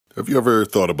Have you ever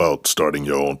thought about starting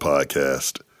your own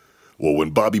podcast? Well, when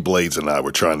Bobby Blades and I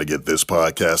were trying to get this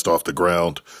podcast off the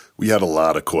ground, we had a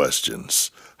lot of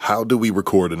questions. How do we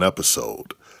record an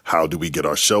episode? How do we get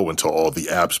our show into all the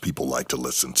apps people like to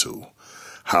listen to?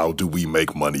 How do we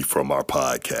make money from our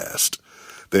podcast?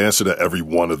 The answer to every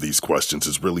one of these questions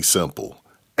is really simple.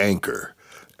 Anchor.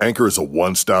 Anchor is a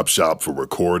one-stop shop for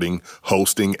recording,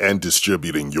 hosting, and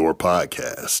distributing your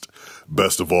podcast.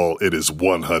 Best of all, it is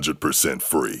 100%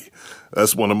 free.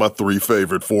 That's one of my 3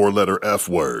 favorite 4-letter F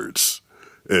words.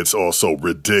 It's also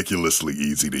ridiculously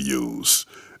easy to use.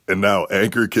 And now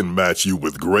Anchor can match you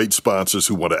with great sponsors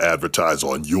who want to advertise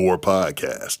on your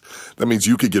podcast. That means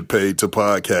you could get paid to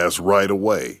podcast right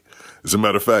away. As a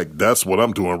matter of fact, that's what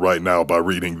I'm doing right now by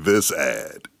reading this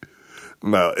ad.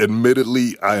 Now,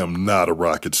 admittedly, I am not a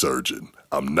rocket surgeon.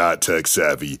 I'm not tech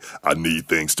savvy. I need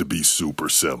things to be super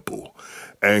simple.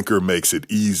 Anchor makes it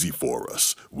easy for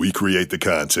us. We create the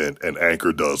content and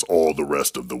Anchor does all the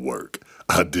rest of the work.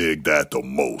 I dig that the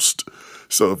most.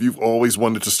 So if you've always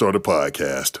wanted to start a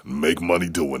podcast, make money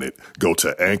doing it, go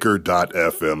to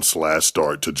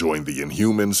anchor.fm/start to join the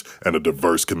Inhumans and a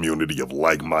diverse community of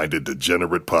like-minded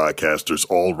degenerate podcasters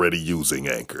already using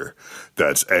Anchor.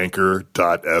 That's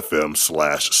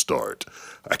anchor.fm/start.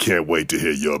 I can't wait to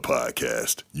hear your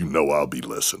podcast. You know I'll be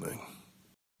listening.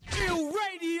 Ill Radio.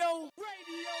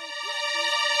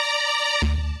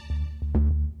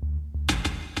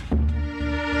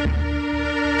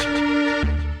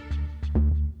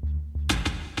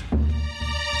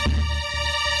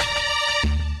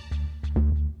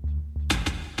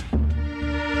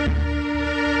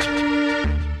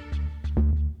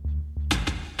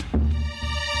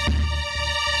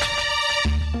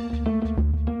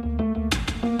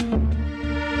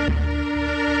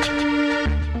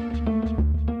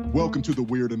 Welcome to the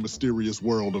weird and mysterious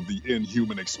world of the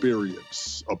Inhuman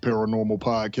Experience, a paranormal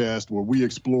podcast where we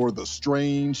explore the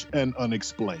strange and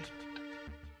unexplained.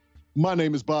 My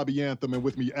name is Bobby Anthem, and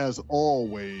with me, as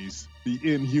always, the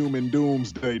Inhuman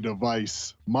Doomsday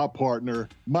Device, my partner,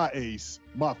 my ace,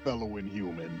 my fellow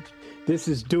Inhuman. This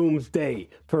is Doomsday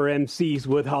for MCs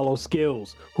with hollow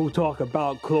skills who talk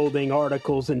about clothing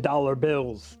articles and dollar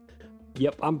bills.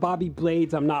 Yep, I'm Bobby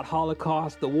Blades. I'm not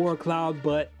Holocaust, the war cloud,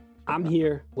 but I'm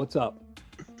here. What's up?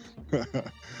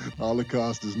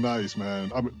 Holocaust is nice,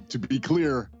 man. To be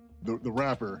clear, the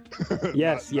rapper.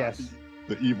 Yes, not yes.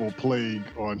 The evil plague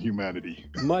on humanity.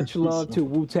 Much love to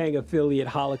Wu-Tang affiliate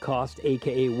Holocaust,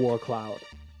 aka War Cloud.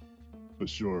 For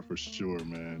sure,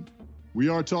 man. We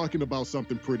are talking about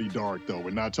something pretty dark, though.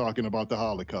 We're not talking about the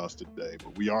Holocaust today,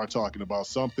 but we are talking about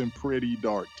something pretty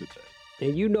dark today.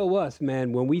 And you know us,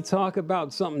 man. When we talk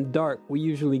about something dark, we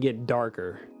usually get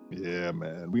darker. Yeah,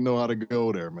 man. We know how to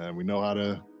go there, man. We know how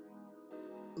to.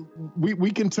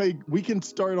 We can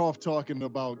start off talking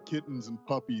about kittens and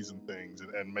puppies and things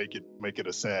and make it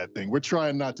a sad thing. We're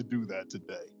trying not to do that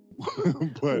today.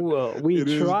 But well, we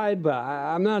tried, but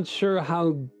I'm not sure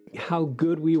how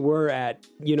good we were at,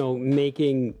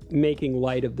 making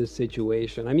light of the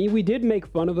situation. I mean, we did make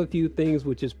fun of a few things,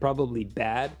 which is probably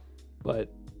bad,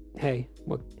 but hey,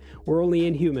 we're only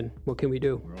Inhuman. What can we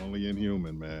do? We're only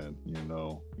Inhuman, man,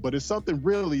 But it's something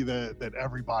really that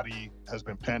everybody has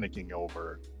been panicking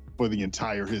over for the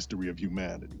entire history of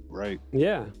humanity, right?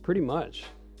 Yeah, pretty much.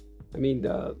 I mean,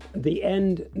 the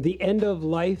end of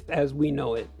life as we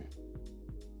know it.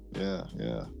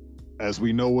 Yeah. As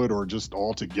we know it, or just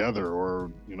altogether,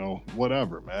 or,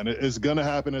 whatever, man. It's going to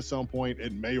happen at some point.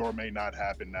 It may or may not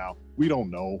happen now. We don't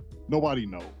know. Nobody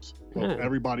knows. But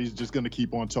everybody's just going to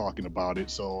keep on talking about it.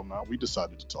 So now we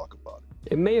decided to talk about it.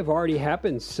 It may have already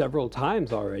happened several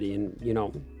times already. And,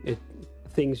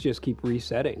 things just keep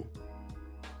resetting.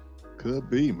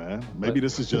 Could be, man. Maybe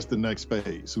this is just the next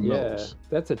phase. Who knows?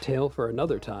 That's a tale for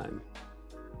another time.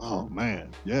 Oh,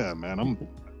 man. Yeah, man.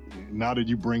 Now that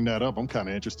you bring that up, I'm kind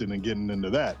of interested in getting into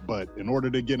that. But in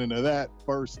order to get into that,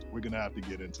 first, we're going to have to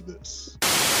get into this.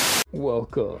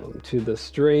 Welcome to the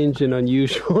strange and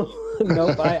unusual.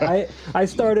 Nope, I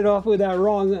started off with that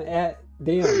wrong.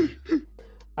 Damn.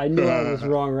 I knew I was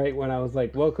wrong right when I was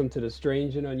like, welcome to the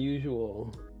strange and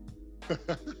unusual.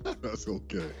 That's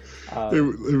okay.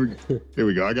 Here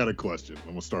we go. I got a question. I'm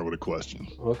going to start with a question.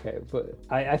 Okay, but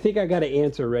I think I got an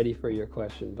answer ready for your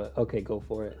question, but okay, go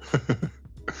for it.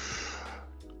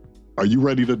 Are you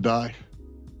ready to die?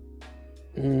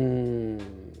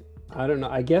 I don't know.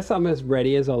 I guess I'm as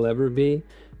ready as I'll ever be.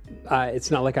 It's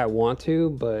not like I want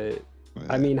to, but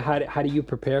I mean, how do you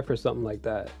prepare for something like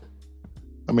that?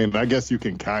 I mean, I guess you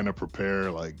can kind of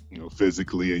prepare, like,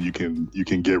 physically, and you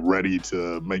can get ready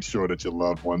to make sure that your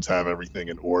loved ones have everything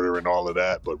in order and all of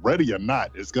that. But ready or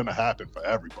not, it's going to happen for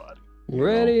everybody.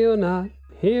 Ready or not,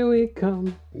 here we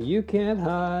come. You can't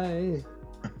hide.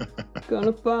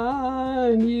 Gonna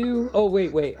find you. Oh,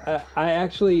 wait. I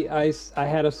actually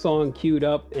had a song queued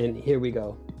up, and here we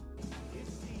go.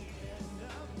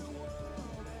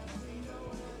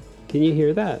 Can you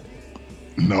hear that?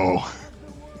 No.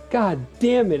 God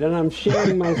damn it, and I'm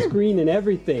sharing my screen and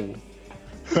everything.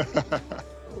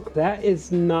 That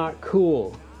is not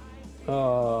cool.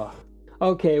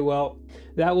 Okay, well,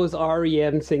 that was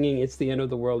REM singing It's the End of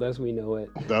the World as We Know It.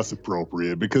 That's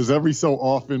appropriate, because every so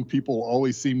often people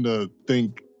always seem to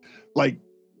think, like,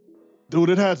 dude,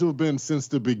 it had to have been since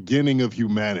the beginning of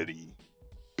humanity.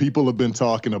 People have been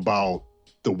talking about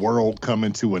the world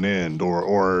coming to an end,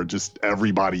 or just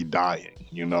everybody dying,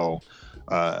 you know?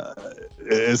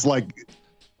 It's like,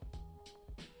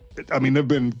 I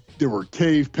mean, there were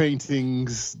cave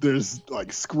paintings, there's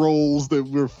like scrolls that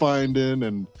we're finding,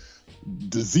 and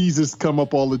diseases come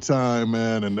up all the time,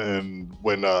 man. And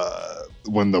when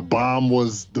the bomb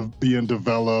was being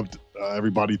developed,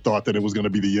 everybody thought that it was going to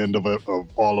be the end of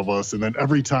all of us. And then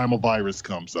every time a virus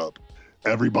comes up,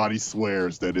 everybody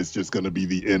swears that it's just going to be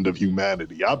the end of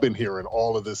humanity. I've been hearing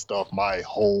all of this stuff my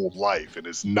whole life, and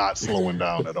it's not slowing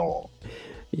down at all.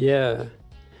 Yeah.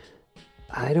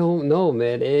 I don't know,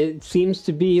 man. It seems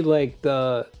to be like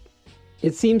the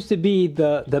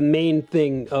main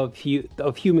thing of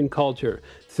human culture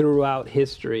throughout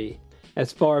history,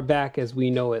 as far back as we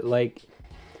know it. Like,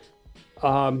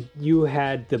 you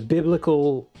had the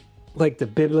biblical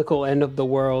end of the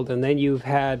world, and then you've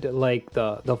had like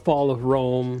the fall of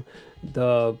Rome,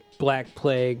 the Black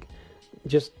Plague,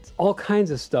 just all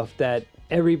kinds of stuff that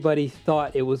everybody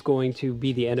thought it was going to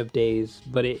be the end of days,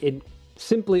 but it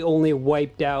simply only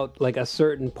wiped out like a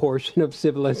certain portion of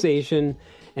civilization,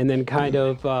 and then kind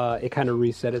of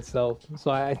reset itself.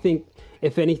 So I think,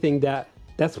 if anything,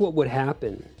 that's what would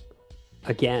happen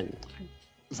again.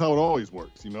 It's how it always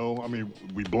works, you know? I mean,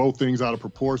 we blow things out of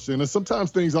proportion, and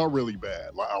sometimes things are really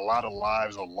bad. A lot of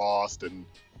lives are lost, and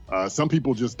some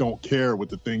people just don't care with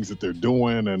the things that they're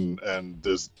doing, and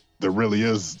there really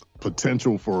is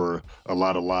potential for a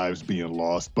lot of lives being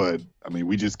lost. But, I mean,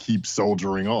 we just keep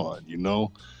soldiering on, you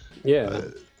know? Yeah.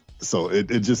 So it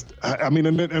just, I mean,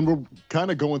 and we're kind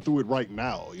of going through it right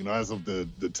now, you know, as of the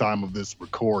time of this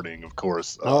recording, of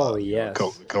course. Yes.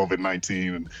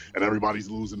 COVID-19, and everybody's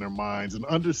losing their minds, and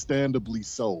understandably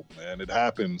so, man. It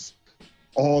happens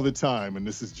all the time, and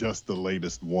this is just the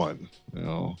latest one, you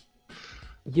know?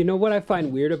 You know what I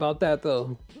find weird about that,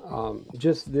 though?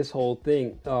 Just this whole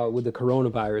thing with the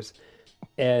coronavirus,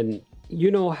 and you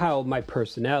know how my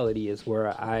personality is,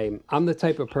 where I'm the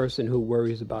type of person who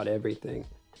worries about everything.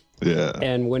 Yeah.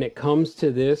 And when it comes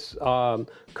to this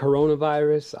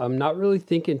coronavirus, I'm not really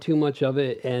thinking too much of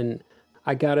it. And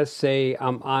I gotta say,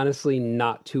 I'm honestly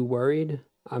not too worried.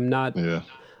 I'm not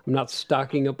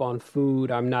stocking up on food.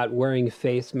 I'm not wearing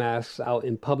face masks out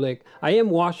in public. I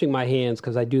am washing my hands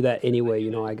because I do that anyway.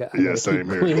 You know, I gotta keep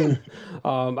clean.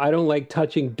 I don't like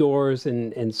touching doors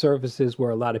and surfaces where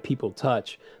a lot of people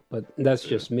touch, but that's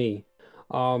just me.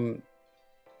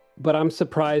 But I'm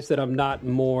surprised that I'm not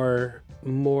more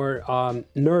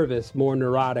nervous, more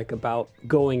neurotic about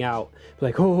going out.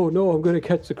 Like, oh no, I'm going to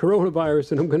catch the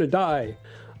coronavirus and I'm going to die.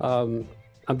 I'm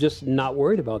just not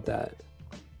worried about that.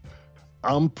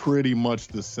 I'm pretty much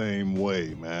the same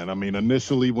way, man. I mean,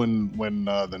 initially when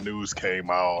the news came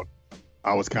out,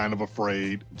 I was kind of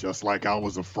afraid, just like I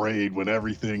was afraid when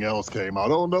everything else came out.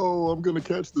 Oh no, I'm going to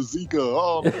catch the Zika.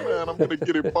 Oh man, I'm going to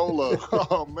get Ebola.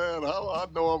 Oh man, I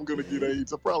know I'm going to get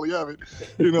AIDS. I probably have it.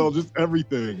 You know, just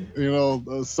everything, you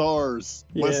know, SARS,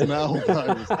 West Nile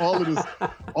virus,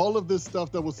 all of this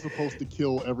stuff that was supposed to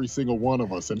kill every single one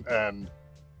of us. And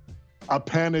I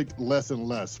panicked less and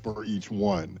less for each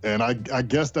one. And I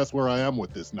guess that's where I am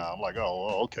with this now. I'm like,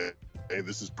 oh, okay, hey,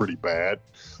 this is pretty bad.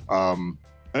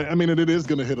 I mean, it is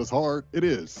going to hit us hard. It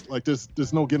is. Like,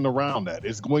 there's no getting around that.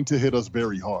 It's going to hit us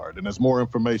very hard. And as more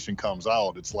information comes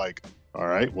out, it's like, all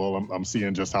right, well, I'm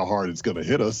seeing just how hard it's going to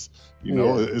hit us. You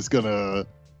know, it's going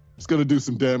to do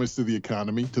some damage to the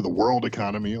economy, to the world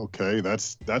economy. Okay,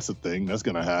 that's a thing. That's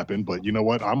going to happen. But you know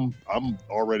what? I'm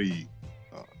already,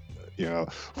 you know,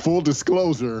 full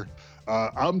disclosure,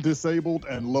 I'm disabled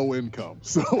and low income.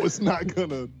 So it's not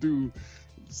going to do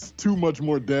too much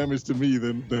more damage to me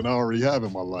than I already have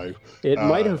in my life. It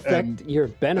might affect your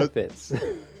benefits.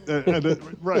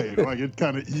 Right, like it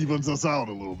kind of evens us out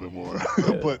a little bit more.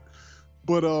 but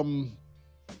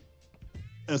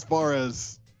as far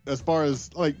as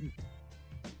like,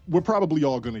 we're probably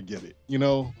all gonna get it, you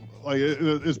know? Like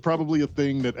it's probably a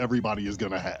thing that everybody is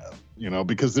gonna have, you know,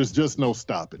 because there's just no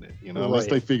stopping it, you know, unless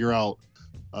they figure out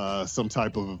some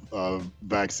type of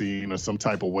vaccine or some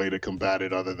type of way to combat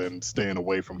it other than staying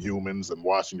away from humans and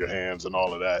washing your hands and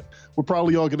all of that, we're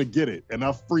probably all going to get it. And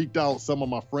I freaked out some of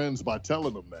my friends by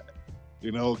telling them that,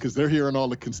 because they're hearing all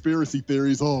the conspiracy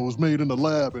theories. Oh, it was made in the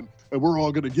lab and we're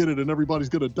all going to get it and everybody's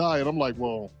going to die. And I'm like,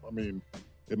 well, I mean,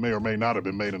 it may or may not have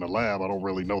been made in a lab. I don't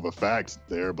really know the facts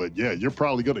there, but yeah, you're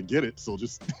probably going to get it. So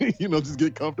just, just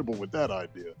get comfortable with that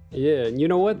idea. Yeah. And you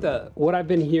know what? What I've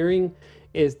been hearing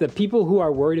is the people who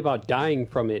are worried about dying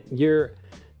from it, you're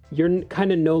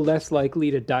kind of no less likely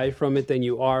to die from it than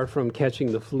you are from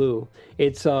catching the flu.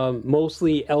 It's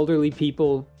mostly elderly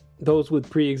people, those with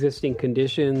pre-existing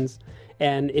conditions,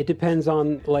 and it depends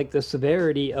on like the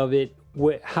severity of it,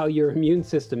 how your immune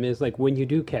system is like when you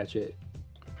do catch it.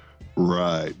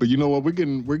 Right. But you know what? We're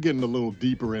getting a little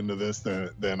deeper into this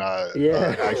than I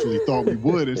actually thought we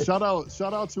would. And shout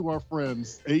out to our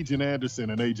friends, Agent Anderson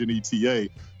and Agent ETA,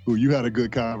 who you had a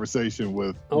good conversation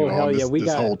with on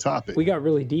this whole topic. We got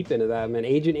really deep into that, man.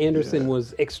 Agent Anderson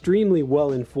was extremely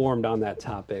well informed on that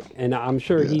topic. And I'm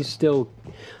sure he's still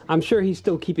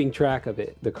keeping track of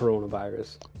it, the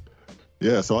coronavirus.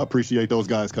 Yeah, so I appreciate those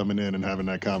guys coming in and having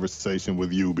that conversation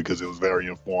with you because it was very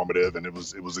informative and it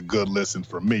was a good listen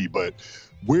for me. But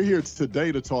we're here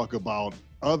today to talk about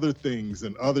other things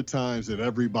and other times that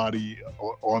everybody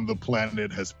on the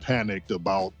planet has panicked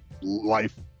about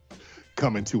life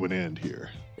coming to an end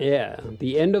here. Yeah,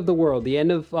 the end of the world, the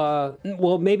end of,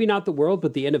 well, maybe not the world,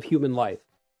 but the end of human life.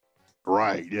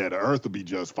 Right, yeah, the earth will be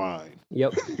just fine.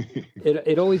 Yep,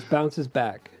 it always bounces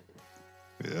back.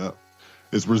 Yeah.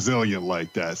 It's resilient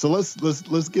like that. So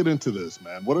let's get into this,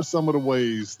 man. What are some of the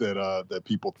ways that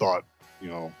people thought,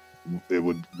 it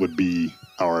would be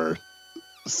our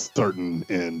certain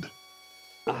end?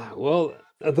 Well,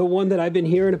 the one that I've been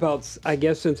hearing about, I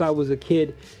guess, since I was a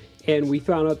kid, and we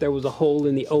found out there was a hole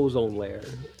in the ozone layer,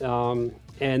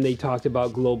 and they talked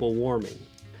about global warming,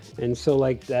 and so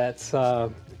like that's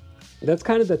kind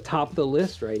of the top of the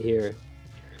list right here.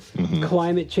 Mm-hmm.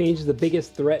 Climate change is the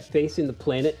biggest threat facing the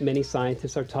planet. Many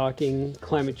scientists are talking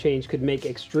climate change could make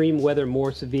extreme weather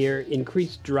more severe,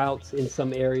 increase droughts in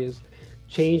some areas,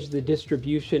 change the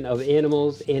distribution of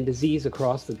animals and disease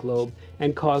across the globe,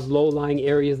 and cause low-lying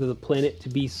areas of the planet to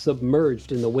be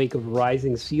submerged in the wake of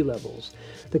rising sea levels.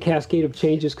 The cascade of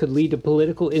changes could lead to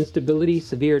political instability,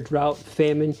 severe drought,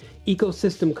 famine,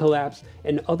 ecosystem collapse,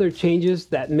 and other changes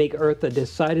that make Earth a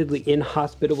decidedly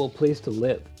inhospitable place to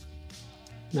live.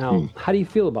 Now, how do you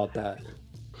feel about that?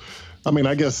 I mean,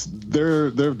 I guess there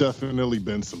have definitely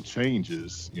been some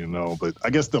changes, but I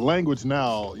guess the language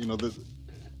now,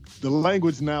 the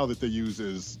language now that they use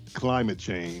is climate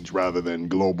change rather than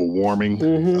global warming,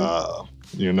 and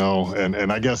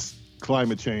I guess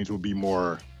climate change would be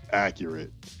more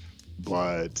accurate.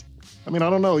 But I mean, I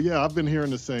don't know. Yeah, I've been hearing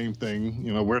the same thing.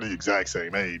 We're the exact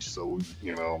same age. So,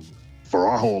 for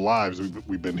our whole lives,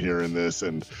 we've been hearing this.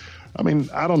 And I mean,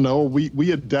 I don't know.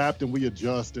 We adapt and we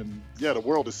adjust, and yeah, the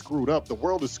world is screwed up. The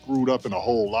world is screwed up in a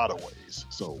whole lot of ways.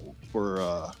 So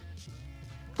for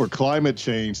climate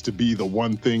change to be the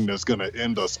one thing that's going to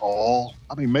end us all,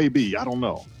 I mean, maybe, I don't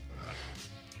know.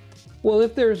 Well,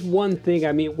 if there's one thing,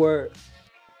 I mean, where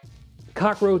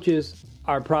cockroaches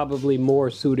are probably more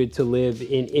suited to live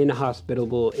in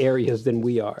inhospitable areas than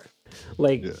we are.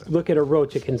 Like, look at a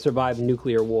roach; it can survive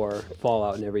nuclear war,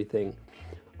 fallout, and everything.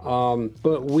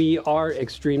 But we are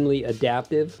extremely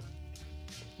adaptive.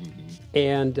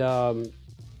 And,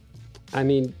 I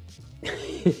mean,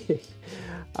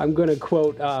 I'm going to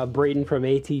quote Braden from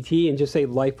ATT and just say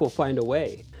life will find a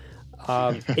way.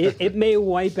 It may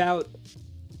wipe out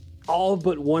all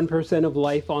but 1% of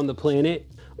life on the planet,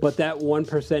 but that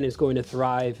 1% is going to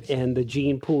thrive, and the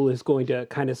gene pool is going to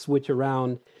kind of switch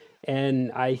around.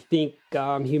 And I think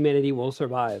humanity will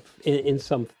survive in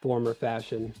some form or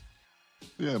fashion.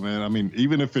 Yeah, man. I mean,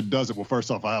 even if it doesn't, well,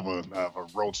 first off, I have a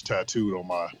roach tattooed on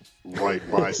my right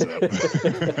bicep.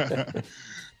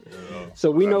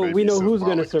 So we know who's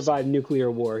going to survive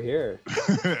nuclear war here.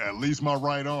 At least my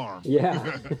right arm.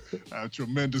 Yeah. I have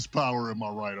tremendous power in my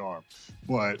right arm.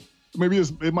 But maybe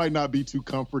it might not be too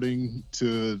comforting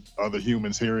to other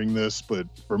humans hearing this, but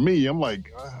for me, I'm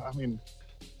like, I mean,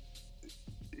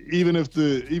 even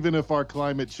if our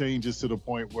climate changes to the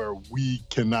point where we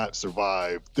cannot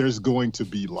survive, there's going to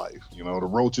be life. The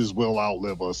roaches will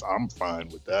outlive us. I'm fine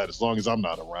with that as long as I'm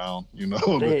not around. And the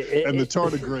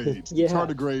tardigrades. Yeah. The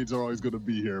tardigrades are always going to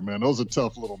be here, man. Those are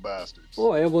tough little bastards.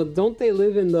 Oh, well, don't they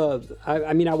live in the?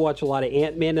 I mean, I watch a lot of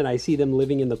Ant-Man, and I see them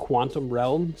living in the quantum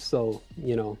realm. So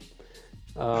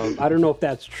I don't know if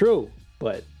that's true,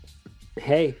 but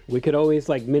hey, we could always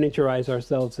like miniaturize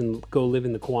ourselves and go live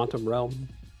in the quantum realm.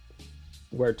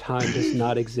 where time does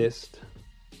not exist.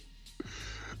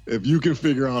 If you can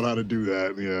figure out how to do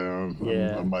that,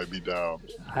 I might be down.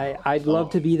 I'd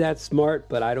love to be that smart,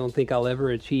 but I don't think I'll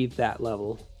ever achieve that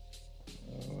level.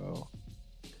 Well,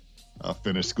 I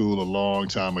finished school a long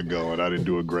time ago, and I didn't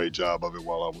do a great job of it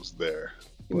while I was there.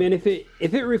 I mean, if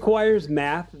it requires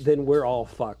math, then we're all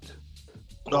fucked.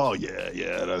 Oh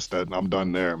yeah, that's that. I'm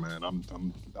done there, man.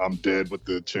 I'm dead with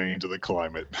the change of the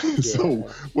climate. So,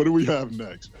 what do we have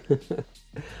next?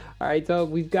 All right, so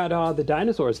we've got the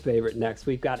dinosaurs' favorite next.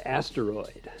 We've got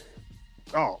Asteroid.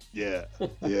 Oh yeah.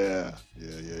 The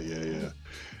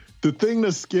thing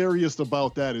that's scariest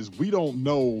about that is we don't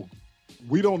know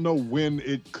when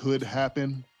it could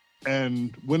happen,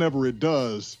 and whenever it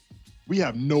does, we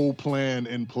have no plan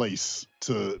in place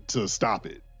to stop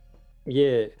it.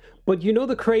 Yeah, but you know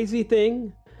the crazy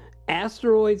thing?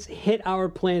 Asteroids hit our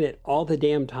planet all the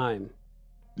damn time.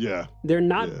 Yeah. They're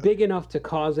not big enough to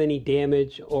cause any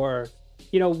damage, or,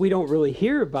 we don't really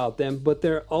hear about them, but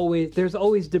there's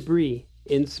always debris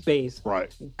in space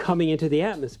coming into the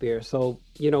atmosphere. So,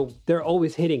 they're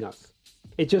always hitting us.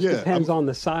 It just depends on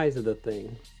the size of the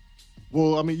thing.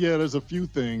 Well, I mean, there's a few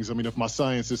things. I mean, if my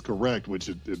science is correct, which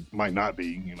it might not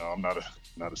be, I'm not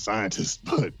a scientist,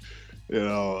 but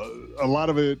a lot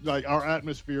of it, like our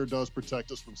atmosphere does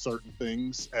protect us from certain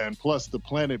things. And plus the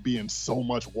planet being so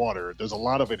much water, there's a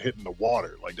lot of it hitting the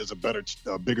water. Like there's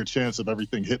a bigger chance of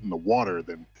everything hitting the water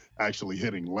than actually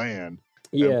hitting land.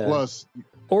 Yeah. And plus,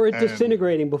 or it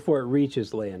disintegrating before it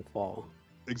reaches landfall.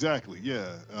 Exactly.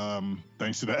 Yeah.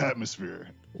 Thanks to the atmosphere.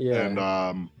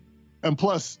 Yeah. And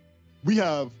plus we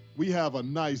have a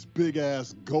nice big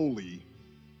ass goalie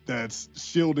that's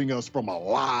shielding us from a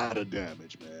lot of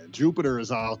damage, man. Jupiter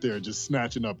is out there just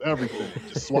snatching up everything,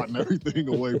 just swatting everything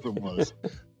away from us,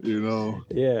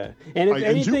 Yeah. And if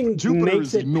anything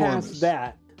makes it past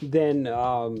that, then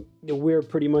we're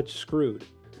pretty much screwed.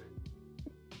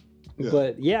 Yeah.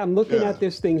 But I'm looking at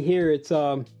this thing here. It's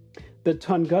the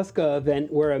Tunguska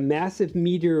event, where a massive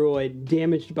meteoroid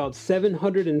damaged about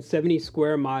 770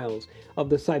 square miles of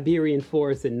the Siberian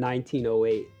forest in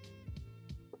 1908.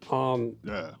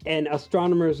 And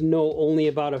astronomers know only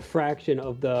about a fraction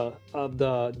of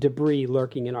the debris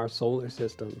lurking in our solar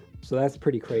system. So that's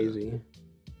pretty crazy.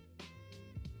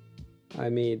 I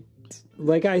mean,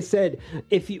 like I said,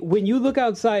 when you look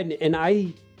outside,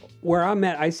 and where I'm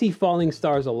at, I see falling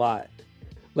stars a lot.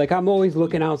 Like I'm always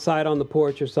looking outside on the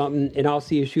porch or something, and I'll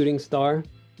see a shooting star.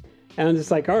 And I'm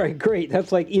just like, all right, great.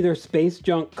 That's like either space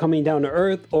junk coming down to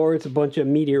Earth, or it's a bunch of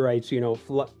meteorites,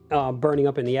 burning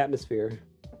up in the atmosphere.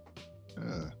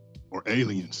 Or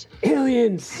aliens.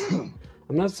 Aliens!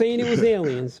 I'm not saying it was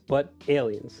aliens, but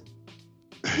aliens.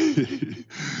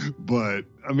 But,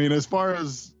 I mean, as far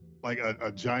as like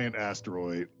a giant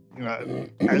asteroid,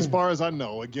 as far as I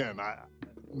know, again,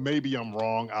 maybe I'm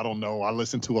wrong. I don't know. I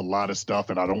listen to a lot of stuff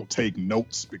and I don't take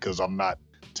notes because I'm not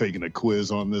taking a quiz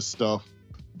on this stuff.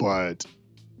 But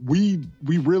we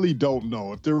really don't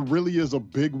know if there really is a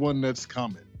big one that's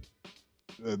coming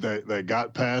that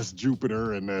got past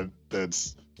Jupiter and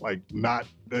that's like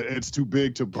it's too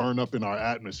big to burn up in our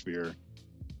atmosphere.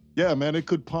 Yeah, man, it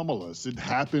could pummel us. It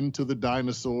happened to the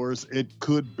dinosaurs. It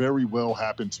could very well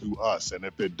happen to us. And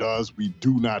if it does, we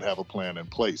do not have a plan in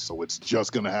place. So it's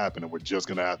just going to happen, and we're just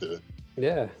going to have to.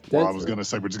 Yeah. Well, I was going to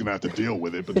say we're just going to have to deal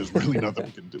with it, but there's really nothing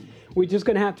we can do. We're just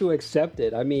going to have to accept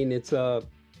it. I mean, it's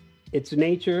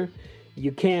nature.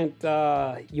 You can't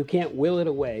will it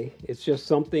away. It's just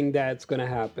something that's going to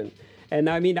happen. And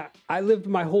I mean, I lived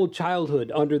my whole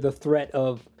childhood under the threat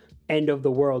of end of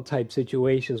the world type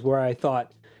situations where I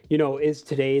thought, is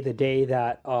today the day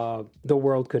that the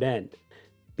world could end?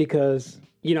 Because,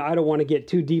 I don't want to get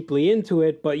too deeply into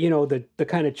it, but, the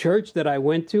kind of church that I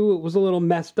went to, it was a little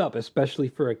messed up, especially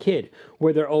for a kid,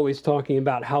 where they're always talking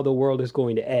about how the world is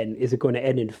going to end. Is it going to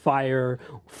end in fire,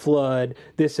 flood,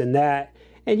 this and that?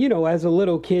 And, as a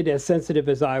little kid, as sensitive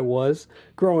as I was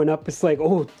growing up, it's like,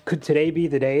 oh, could today be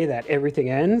the day that everything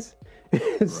ends?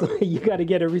 It's like, you got to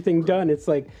get everything done. It's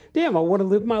like, damn, I want to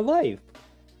live my life.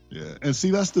 Yeah. And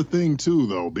see, that's the thing, too,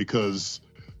 though, because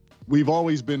we've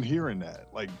always been hearing that,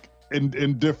 like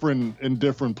in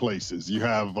different places. You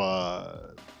have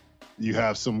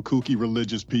some kooky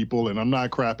religious people, and I'm not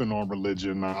crapping on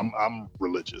religion. I'm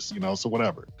religious, so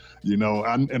whatever,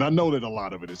 and I know that a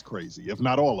lot of it is crazy, if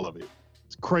not all of it.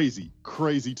 It's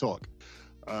crazy talk.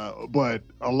 But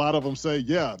a lot of them say,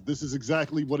 yeah, this is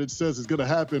exactly what it says is going to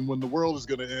happen when the world is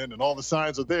going to end, and all the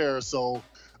signs are there. So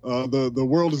the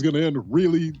world is going to end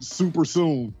really super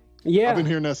soon. Yeah. I've been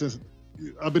hearing that since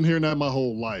I've been hearing that my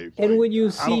whole life. And like, when you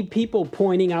see people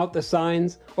pointing out the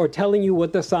signs or telling you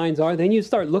what the signs are, then you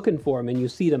start looking for them and you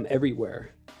see them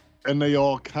everywhere. And they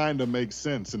all kind of make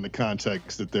sense in the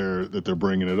context that they're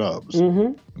bringing it up. So,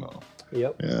 Mm-hmm.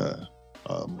 Yep. Yeah.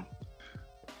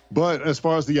 But as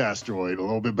far as the asteroid, a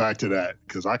little bit back to that,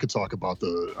 because I could talk about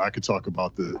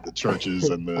the churches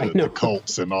and the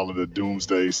cults and all of the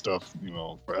doomsday stuff,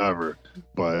 forever.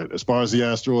 But as far as the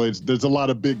asteroids, there's a lot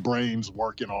of big brains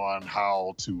working on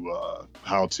how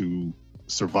to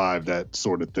survive that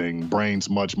sort of thing. Brains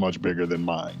much, much bigger than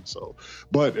mine. So,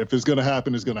 but if it's gonna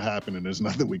happen, it's gonna happen, and there's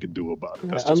nothing we can do about it.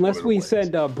 That's just unless we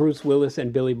send Bruce Willis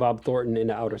and Billy Bob Thornton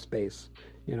into outer space,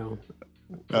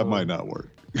 That might not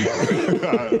work. Put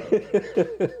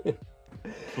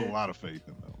a lot of faith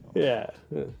in them. Yeah,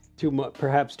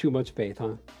 perhaps too much faith,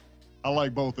 huh? I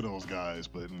like both of those guys,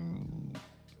 but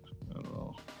I don't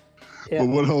know. Yeah. But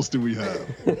what else do we have?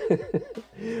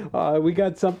 We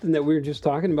got something that we were just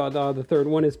talking about. The third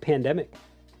one is pandemic.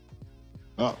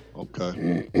 Oh,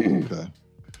 okay. Okay.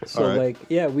 So, right.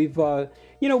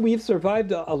 we've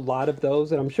survived a lot of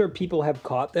those, and I'm sure people have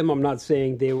caught them. I'm not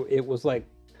saying it was like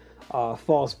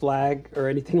false flag or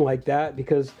anything like that,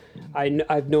 because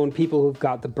I've known people who've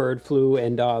got the bird flu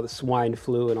and the swine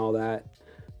flu and all that.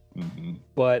 Mm-hmm.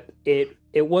 But it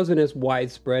wasn't as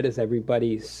widespread as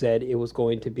everybody said it was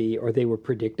going to be, or they were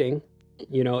predicting.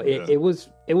 It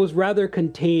was rather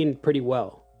contained pretty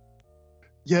well.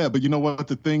 Yeah, but you know what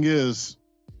the thing is,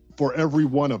 for every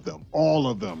one of them, all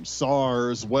of them,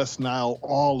 SARS, West Nile,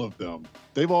 all of them,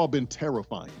 they've all been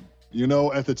terrifying,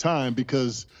 at the time,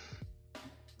 because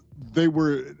they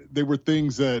were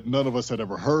things that none of us had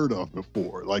ever heard of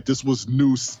before. Like, this was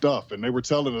new stuff, and they were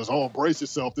telling us, "Oh, brace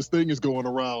yourself, this thing is going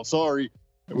around. Sorry."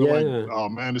 And we're like, "Oh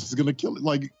man, this is gonna kill it."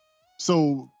 Like,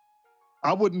 so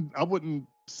I wouldn't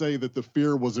say that the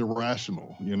fear was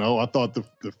irrational. I thought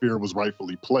the fear was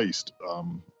rightfully placed,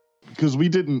 because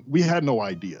we had no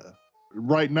idea.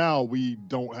 Right now, we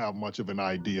don't have much of an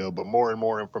idea, but more and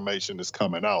more information is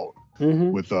coming out.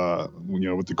 Mm-hmm. with the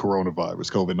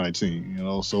coronavirus,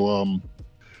 COVID-19, so,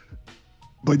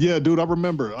 but yeah, dude, I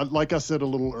remember, like I said a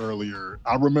little earlier,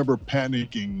 I remember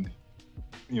panicking,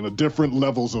 different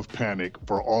levels of panic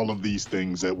for all of these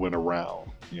things that went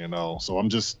around, so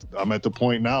I'm at the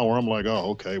point now where I'm like,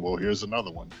 oh, okay, well, here's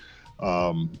another one.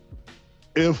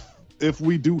 If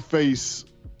we do face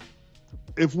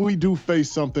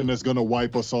something that's going to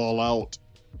wipe us all out,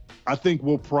 I think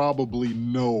we'll probably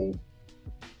know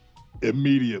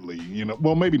immediately,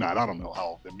 well, maybe not. I don't know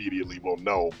how immediately we'll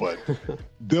know, but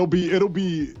it'll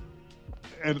be,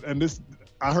 and this,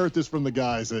 I heard this from the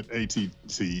guys at ATT,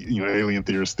 Alien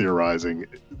Theorists Theorizing.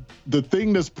 The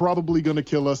thing that's probably going to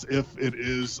kill us, if it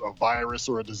is a virus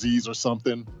or a disease or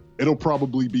something, it'll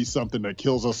probably be something that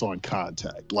kills us on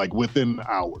contact, like within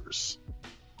hours,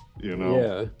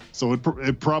 Yeah. So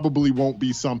it probably won't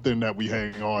be something that we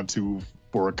hang on to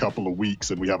for a couple of weeks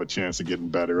and we have a chance of getting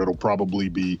better. It'll probably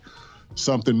be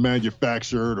something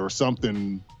manufactured or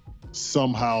something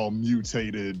somehow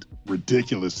mutated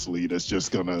ridiculously that's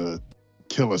just gonna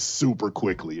kill us super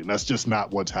quickly, and that's just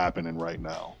not what's happening right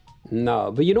now.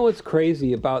 No, but what's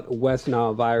crazy about West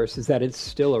Nile virus is that it's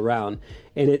still around,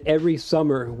 and every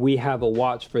summer we have a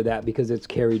watch for that because it's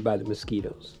carried by the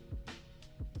mosquitoes.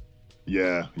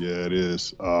 Yeah, it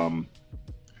is.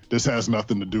 This has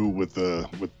nothing to do with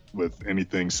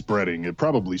anything spreading. It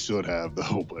probably should have,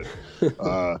 though.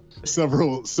 But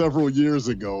several years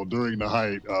ago, during the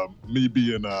height, me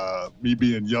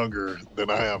being younger than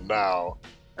I am now,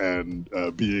 and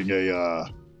being a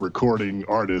recording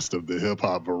artist of the hip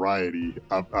hop variety,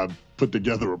 I put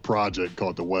together a project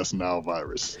called the West Nile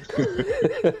virus.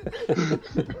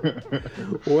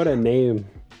 What a name!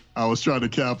 I was trying to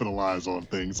capitalize on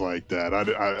things like that.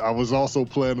 I was also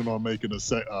planning on making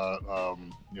its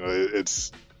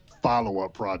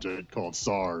follow-up project called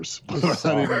SARS, but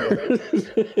I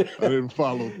didn't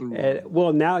follow through.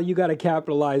 Well, now you got to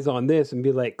capitalize on this and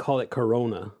be like, call it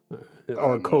Corona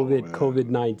or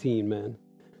COVID-19, man.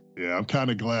 Yeah, I'm kind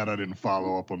of glad I didn't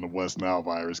follow up on the West Nile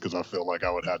virus, because I feel like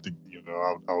I would have to,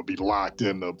 I would be locked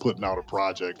into putting out a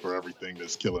project for everything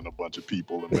that's killing a bunch of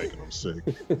people and making them sick.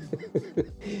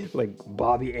 Like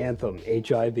Bobby Anthem,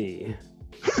 HIV. Yeah.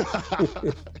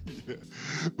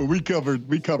 But we covered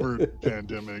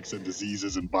pandemics and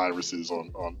diseases and viruses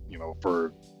on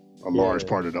for a large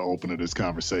part of the open of this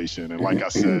conversation. And like I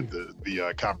said,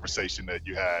 the conversation that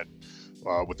you had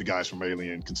with the guys from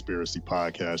Alien Conspiracy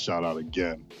Podcast, shout out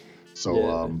again.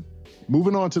 So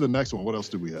moving on to the next one, what else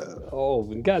do we have? Oh,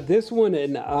 we got this one,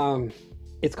 and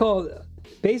it's called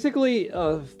Basically,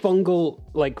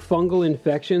 fungal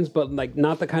infections, but like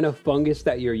not the kind of fungus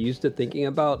that you're used to thinking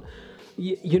about.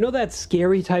 You know that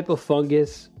scary type of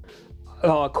fungus,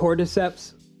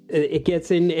 cordyceps? It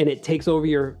gets in and it takes over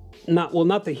your,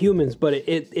 not the humans, but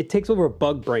it takes over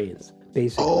bug brains,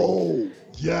 basically. Oh,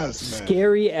 yes, man.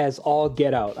 Scary as all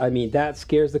get out. I mean, that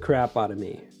scares the crap out of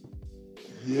me.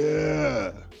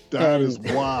 Yeah, that is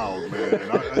wild,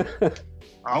 man.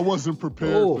 I wasn't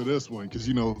prepared for this one because,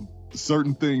 you know,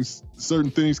 certain things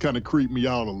kind of creep me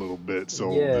out a little bit.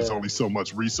 So there's only so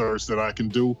much research that I can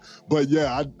do. But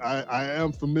yeah, I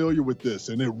am familiar with this,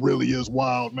 and it really is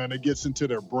wild, man. It gets into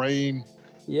their brain.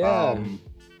 Yeah.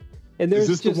 And there's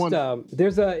just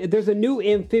there's a new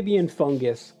amphibian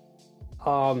fungus.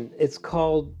 It's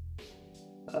called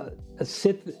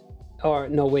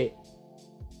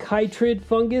chytrid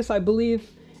fungus, I believe,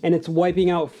 and it's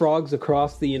wiping out frogs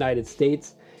across the United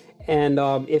States. And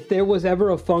if there was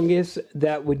ever a fungus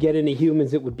that would get into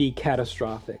humans, it would be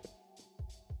catastrophic.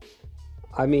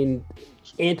 I mean,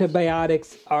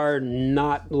 antibiotics are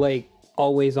not like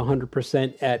always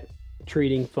 100% at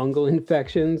treating fungal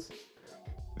infections.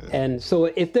 And so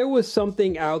if there was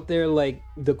something out there like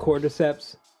the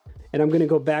cordyceps, and I'm going to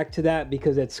go back to that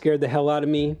because it scared the hell out of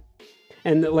me.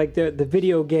 And like the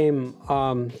video game,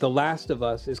 The Last of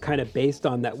Us is kind of based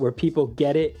on that, where people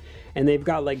get it and they've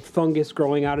got like fungus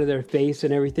growing out of their face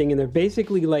and everything. And they're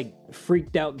basically like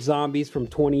freaked out zombies from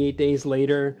 28 days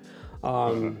later.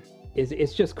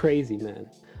 It's just crazy, man.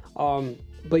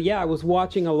 But yeah, I was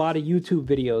watching a lot of YouTube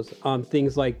videos on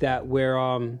things like that, where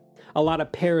a lot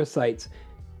of parasites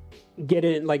get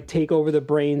in, like take over the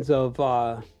brains of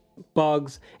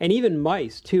bugs and even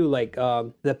mice too. Like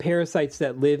the parasites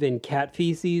that live in cat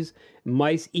feces,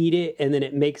 mice eat it, and then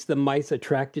it makes the mice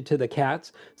attracted to the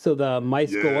cats. So the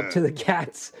mice go up to the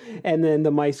cats, and then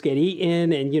the mice get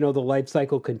eaten, and you know the life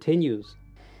cycle continues.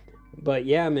 But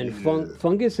yeah, man,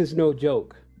 fungus is no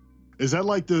joke. Is that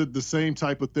like the same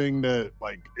type of thing that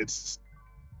like it's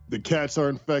the cats are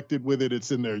infected with it?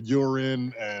 It's in their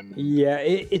urine and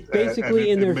it's basically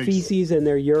in their feces and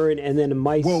their urine, and then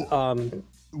mice.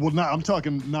 Well, I'm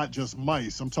talking not just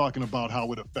mice. I'm talking about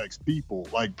how it affects people,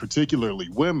 like particularly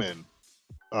women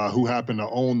who happen to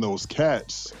own those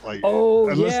cats. Like, you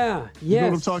know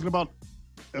what I'm talking about?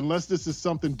 Unless this is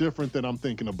something different that I'm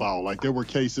thinking about. Like there were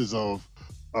cases of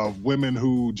women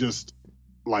who just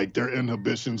like their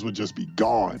inhibitions would just be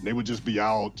gone. They would just be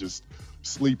out, just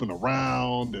sleeping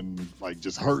around and like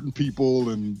just hurting people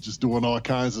and just doing all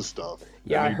kinds of stuff.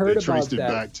 Yeah, I heard about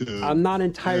that. I'm not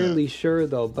entirely sure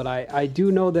though, but I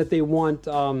do know that they want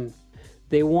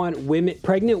women,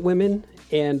 pregnant women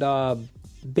and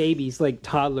babies, like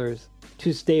toddlers,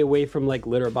 to stay away from like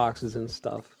litter boxes and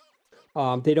stuff.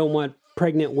 They don't want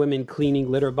pregnant women cleaning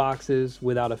litter boxes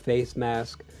without a face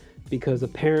mask, because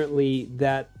apparently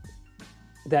that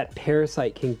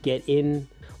parasite can get in.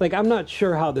 Like, I'm not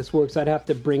sure how this works. I'd have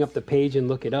to bring up the page and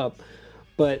look it up.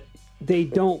 But they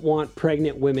don't want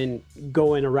pregnant women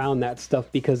going around that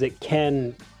stuff because it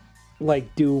can,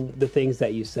 like, do the things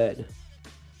that you said.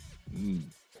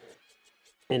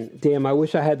 And, damn, I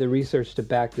wish I had the research to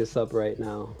back this up right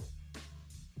now.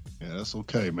 Yeah, that's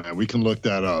okay, man. We can look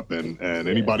that up. And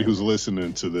anybody who's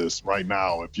listening to this right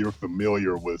now, if you're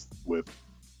familiar with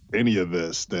any of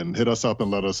this, then hit us up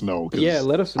and let us know. Yeah,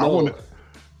 let us know.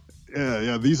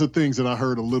 Yeah, these are things that I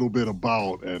heard a little bit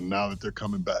about, and now that they're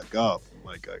coming back up,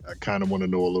 like I kind of want to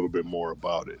know a little bit more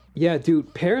about it. Yeah,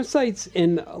 dude, parasites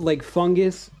and like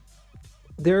fungus,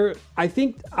 I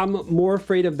think I'm more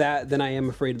afraid of that than I am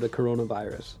afraid of the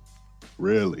coronavirus.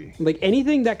 Really? Like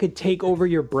anything that could take over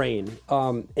your brain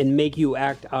and make you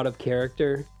act out of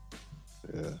character.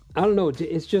 Yeah. I don't know,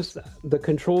 it's just the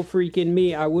control freak in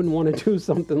me. I wouldn't want to do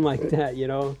something like that, you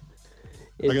know?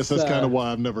 I guess that's kind of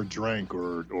why I've never drank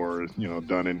or you know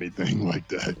done anything like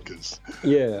that, because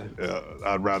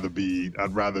I'd rather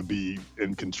be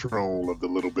in control of the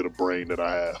little bit of brain that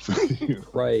I have.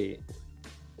 Right.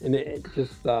 And it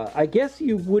just I guess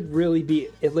you would really be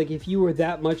if you were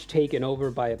that much taken over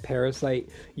by a parasite,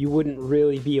 you wouldn't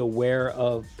really be aware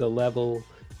of the level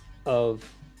of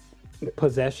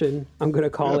possession, I'm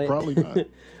gonna call it. Probably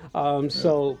not.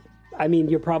 So I mean,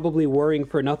 you're probably worrying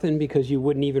for nothing because you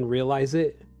wouldn't even realize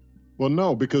it. Well,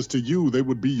 no, because to you they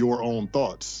would be your own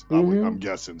thoughts. I'm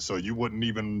guessing. So you wouldn't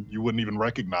even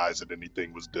recognize that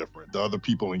anything was different. The other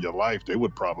people in your life, they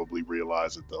would probably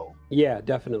realize it though. Yeah,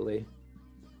 definitely.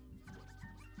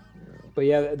 But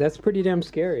yeah, that's pretty damn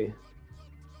scary.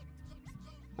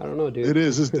 I don't know, dude. It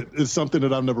is. It's something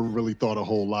that I've never really thought a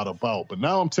whole lot about, but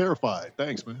now I'm terrified.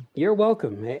 Thanks, man. You're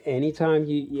welcome. Anytime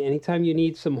you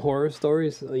need some horror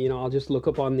stories, I'll just look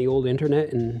up on the old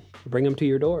internet and bring them to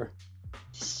your door.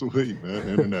 Sweet, man.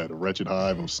 Internet, a wretched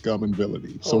hive of scum and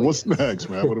villainy. So what's next,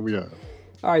 man? What do we have?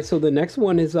 All right, so the next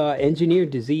one is engineered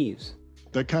disease.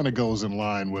 That kind of goes in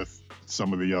line with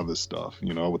some of the other stuff,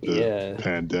 with the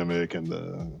pandemic and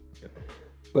the...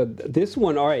 But this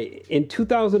one, all right, in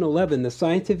 2011, the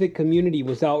scientific community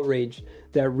was outraged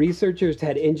that researchers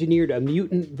had engineered a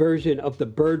mutant version of the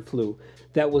bird flu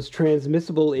that was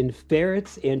transmissible in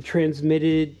ferrets and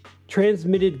transmitted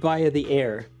via the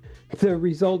air. The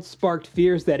results sparked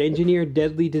fears that engineered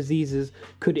deadly diseases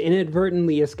could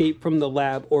inadvertently escape from the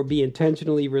lab or be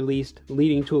intentionally released,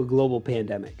 leading to a global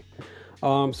pandemic.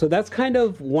 So that's kind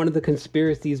of one of the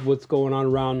conspiracies what's going on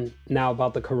around now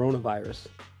about the coronavirus.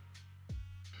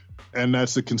 And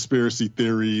that's a conspiracy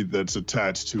theory that's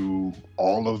attached to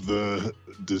all of the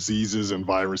diseases and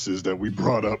viruses that we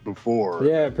brought up before.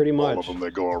 Yeah, pretty much. All of them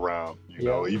that go around,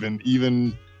 even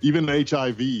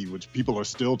HIV, which people are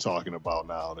still talking about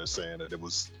now. They're saying that it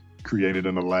was created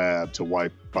in a lab to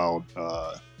wipe out,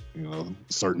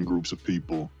 certain groups of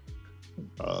people.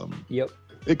 Yep.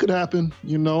 It could happen,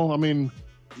 I mean,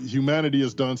 humanity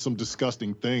has done some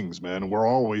disgusting things, man, and we're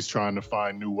always trying to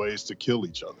find new ways to kill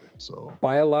each other. So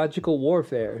biological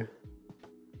warfare.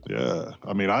 Yeah,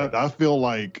 I mean, I feel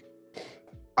like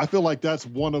that's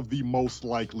one of the most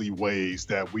likely ways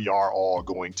that we are all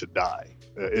going to die.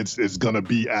 It's going to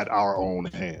be at our own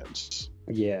hands.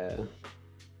 Yeah.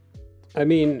 I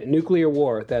mean, nuclear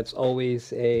war, that's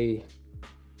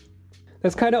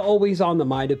kind of always on the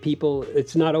mind of people.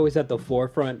 It's not always at the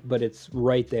forefront, but it's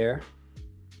right there.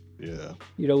 Yeah.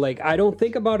 I don't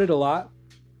think about it a lot,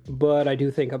 but I do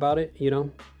think about it,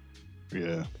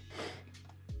 Yeah.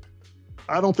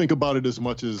 I don't think about it as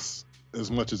much as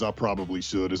I probably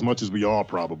should, as much as we all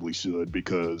probably should,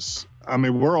 because I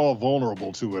mean, we're all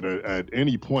vulnerable to it at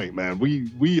any point, man.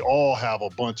 We all have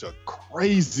a bunch of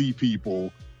crazy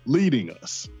people leading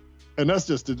us. And that's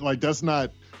just that's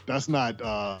not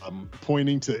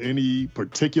pointing to any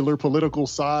particular political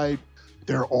side.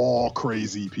 They're all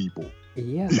crazy people.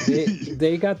 Yeah,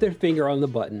 they got their finger on the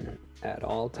button at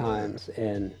all times,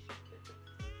 and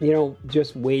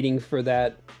just waiting for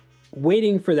that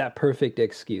perfect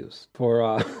excuse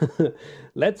for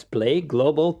let's play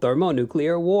global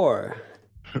thermonuclear war.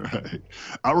 Right.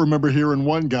 I remember hearing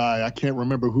one guy, I can't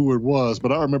remember who it was,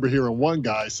 but I remember hearing one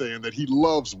guy saying that he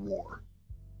loves war.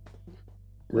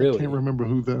 Really? I can't remember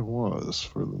who that was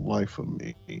for the life of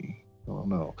me. I don't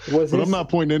know. I'm not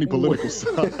pointing to any political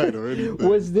side or anything.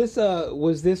 Was this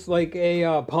like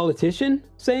a politician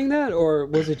saying that, or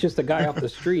was it just a guy off the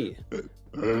street?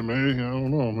 Man, I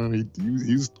don't know, man.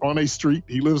 He's on a street.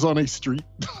 He lives on a street.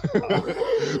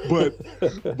 but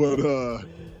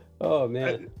oh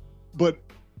man. But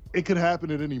it could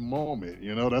happen at any moment.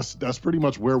 That's pretty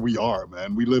much where we are,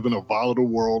 man. We live in a volatile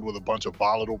world with a bunch of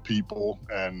volatile people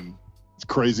and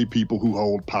crazy people who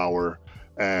hold power,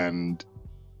 and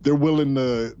they're willing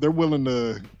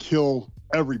to kill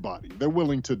everybody. They're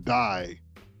willing to die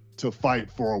to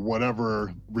fight for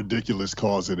whatever ridiculous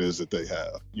cause it is that they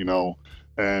have,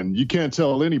 and you can't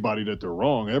tell anybody that they're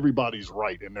wrong. Everybody's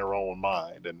right in their own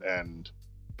mind, and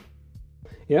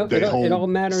yeah, it all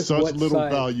matters such what little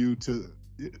side. value to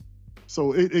it.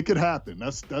 So it could happen.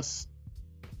 That's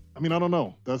I mean, I don't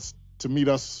know. To me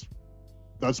that's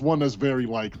one that's very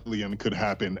likely and could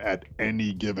happen at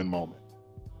any given moment.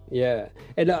 Yeah.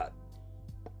 And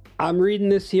I'm reading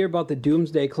this here about the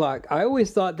doomsday clock. I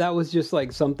always thought that was just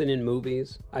like something in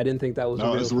movies. I didn't think that was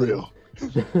no, real. It's real.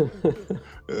 Yeah,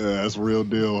 that's real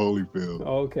deal, Holyfield.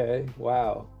 Okay,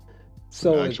 wow.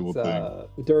 So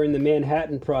during the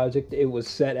Manhattan Project, it was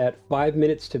set at 5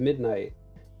 minutes to midnight.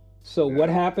 So what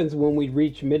happens when we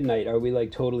reach midnight? Are we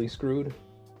like totally screwed?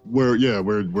 We're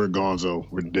gonzo.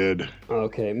 We're dead.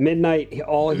 Okay, midnight,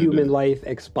 all human life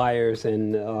expires,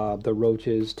 and the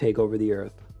roaches take over the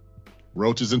earth.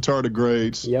 Roaches and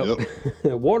tardigrades.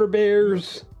 Yep. Water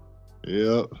bears.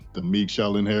 Yep. The meek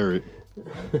shall inherit.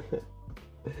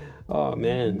 Oh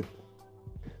man.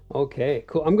 Okay,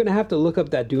 cool. I'm gonna have to look up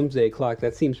that doomsday clock.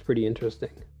 That seems pretty interesting.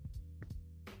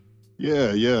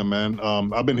 Yeah, man.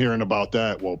 I've been hearing about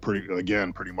that. Well, pretty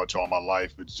much all my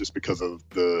life. It's just because of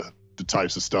the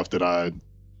types of stuff that I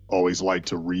always like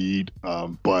to read.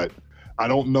 But I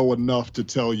don't know enough to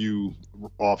tell you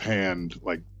offhand,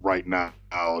 like right now,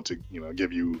 to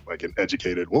give you like an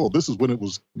educated. Well, this is when it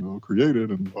was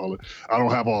created and all that. I don't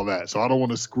have all that, so I don't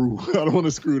want to screw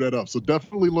that up. So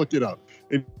definitely look it up.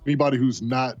 Anybody who's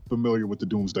not familiar with the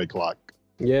doomsday clock,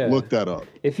 Yeah. Look that up.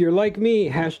 If you're like me,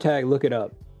 hashtag look it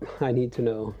up. I need to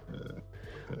know.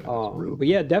 But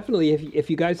yeah, definitely. If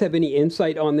you guys have any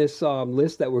insight on this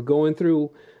list that we're going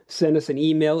through, send us an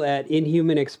email at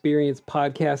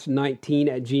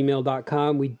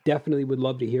inhumanexperiencepodcast19@gmail.com. We definitely would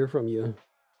love to hear from you.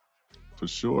 For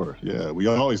sure. Yeah, we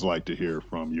always like to hear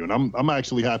from you. And I'm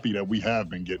actually happy that we have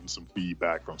been getting some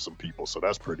feedback from some people. So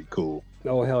that's pretty cool.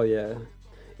 Oh, hell yeah.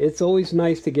 It's always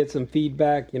nice to get some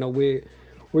feedback. You know, we're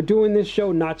doing this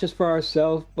show not just for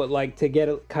ourselves, but like to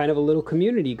get kind of a little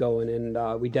community going. And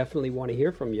we definitely want to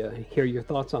hear from you, hear your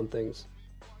thoughts on things.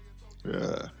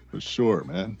 Yeah, for sure,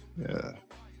 man. Yeah.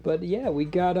 But yeah, we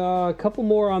got a couple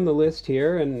more on the list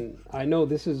here. And I know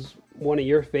this is one of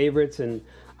your favorites. And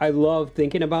I love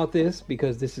thinking about this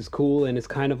because this is cool. And it's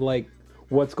kind of like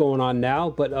what's going on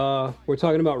now. But we're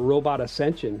talking about robot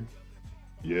ascension.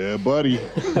 Yeah, buddy.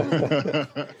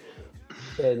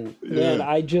 And man,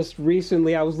 I just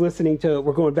recently, I was listening to,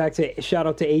 we're going back to, shout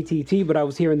out to ATT, but I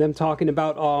was hearing them talking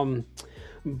about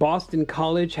Boston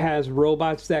College has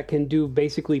robots that can do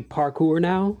basically parkour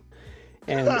now.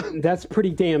 And that's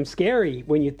pretty damn scary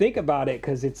when you think about it,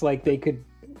 because it's like they could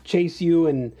chase you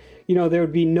and, you know, there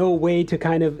would be no way to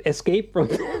kind of escape from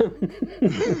them.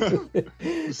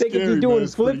 They could be doing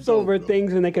flips over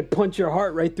things and they could punch your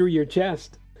heart right through your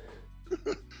chest.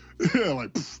 Yeah,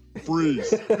 like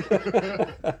freeze.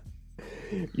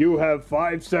 You have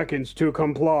 5 seconds to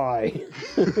comply.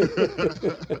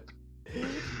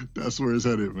 That's where it's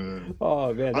headed, man.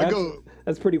 Oh man,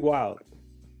 that's pretty wild.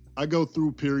 I go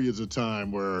through periods of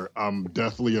time where I'm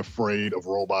definitely afraid of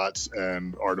robots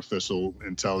and artificial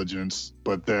intelligence,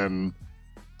 but then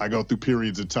I go through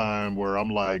periods of time where I'm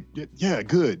like, yeah,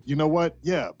 good. You know what?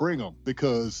 Yeah, bring them,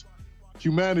 because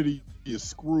humanity is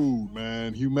screwed,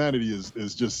 man. Humanity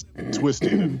is just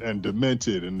twisted and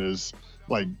demented, and there's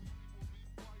like,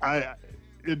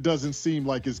 it doesn't seem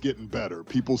like it's getting better.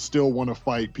 People still want to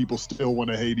fight, people still want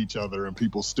to hate each other, and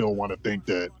people still want to think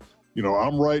that, you know,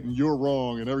 I'm right and you're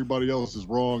wrong and everybody else is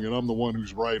wrong and I'm the one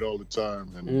who's right all the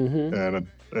time. And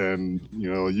and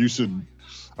you know, you should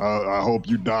I hope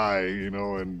you die, you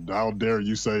know, and how dare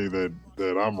you say that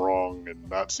I'm wrong and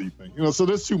not see things. You know, so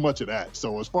there's too much of that.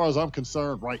 So as far as I'm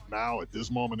concerned right now at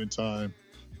this moment in time,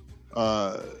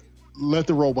 let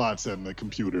the robots and the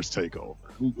computers take over.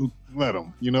 Let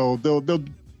them, you know,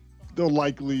 they'll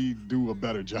likely do a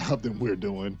better job than we're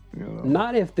doing. You know?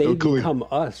 Not if they become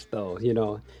us, though, you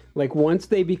know. Like, once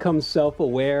they become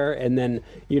self-aware, and then,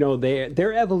 you know,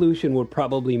 their evolution would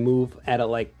probably move at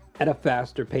a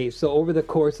faster pace. So over the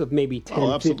course of maybe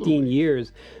 10, 15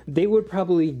 years, they would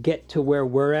probably get to where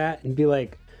we're at and be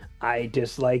like, I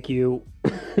dislike you.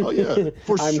 Oh, yeah.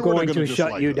 I'm going to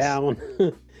shut you down.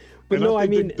 But no, I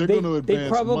mean, they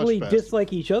probably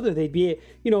dislike each other. They'd be,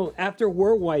 you know, after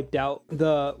we're wiped out,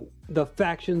 the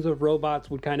factions of robots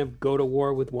would kind of go to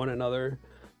war with one another,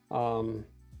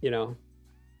 you know.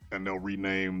 And they'll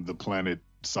rename the planet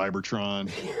Cybertron.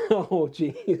 Oh,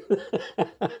 geez.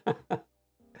 That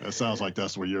sounds like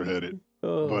that's where you're headed.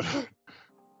 Oh. But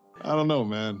I don't know,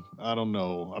 man. I don't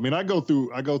know. I mean, I go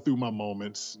through my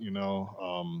moments, you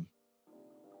know.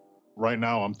 Right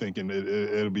now, I'm thinking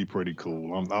it'll be pretty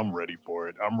cool. I'm ready for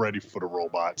it. I'm ready for the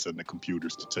robots and the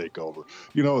computers to take over.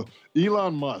 You know,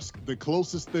 Elon Musk, the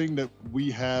closest thing that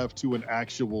we have to an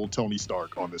actual Tony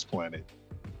Stark on this planet,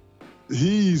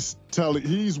 he's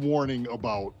warning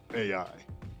about AI.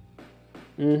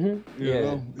 Mm-hmm.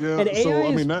 Yeah. And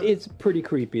AI it's pretty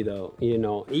creepy, though. You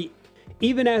know,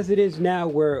 even as it is now,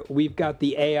 where we've got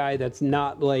the AI that's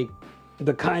not like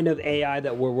the kind of AI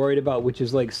that we're worried about, which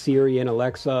is like Siri and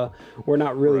Alexa. We're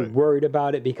not really worried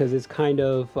about it because it's kind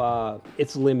of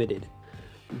it's limited.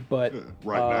 But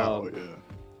now,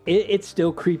 it's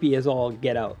still creepy as all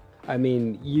get out. I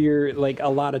mean, you're like, a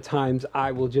lot of times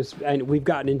I will just, and we've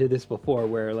gotten into this before,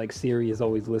 where like Siri is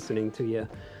always listening to you.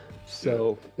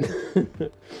 So,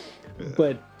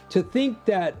 but to think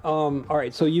that, all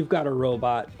right, so you've got a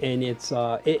robot and it's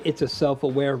a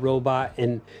self-aware robot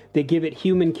and they give it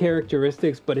human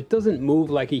characteristics, but it doesn't move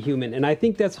like a human. And I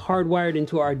think that's hardwired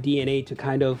into our DNA to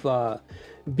kind of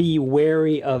be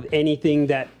wary of anything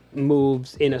that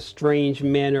moves in a strange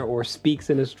manner or speaks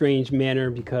in a strange manner,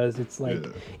 because it's like,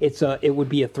 it would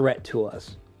be a threat to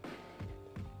us.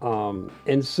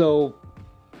 And so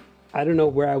I don't know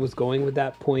where I was going with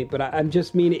that point, but I'm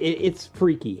just mean it's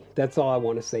freaky. That's all I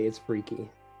want to say. It's freaky.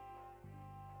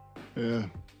 Yeah,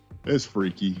 it's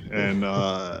freaky, and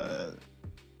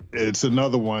it's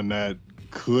another one that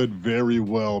could very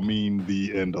well mean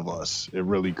the end of us. It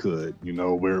really could. You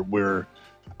know,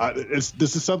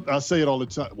 this is something I say it all the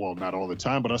time. Well, not all the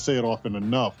time, but I say it often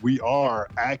enough. We are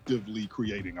actively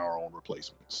creating our own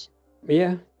replacements.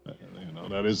 Yeah. You know,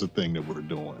 that is a thing that we're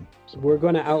doing. So, We're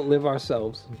going to outlive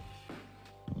ourselves.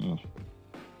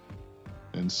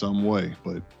 in some way,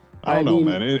 but I don't know,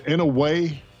 man.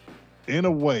 In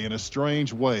a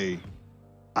strange way,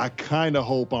 I kind of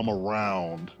hope I'm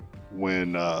around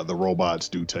when the robots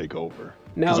do take over.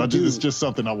 Now, It's just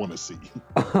something I want to see.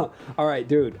 All right,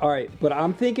 dude. All right. But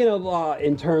I'm thinking of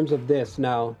in terms of this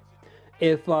now.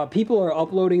 If people are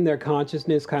uploading their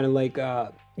consciousness, kind of like,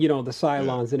 the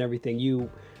Cylons and everything,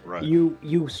 Right.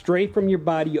 you straight from your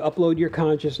body, you upload your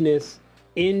consciousness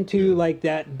into like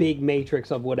that big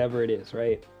matrix of whatever it is,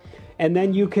 right? And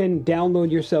then you can download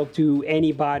yourself to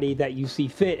any body that you see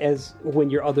fit as when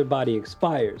your other body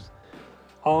expires.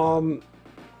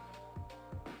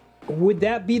 Would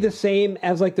that be the same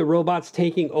as like the robots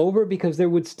taking over? Because there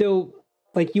would still,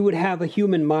 like, you would have a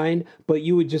human mind, but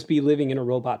you would just be living in a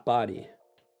robot body.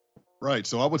 Right.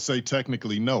 So I would say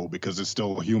technically no, because it's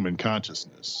still human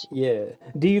consciousness. Yeah.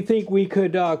 Do you think we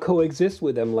could coexist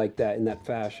with them like that in that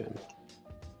fashion?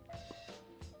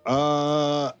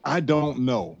 I don't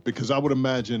know, because I would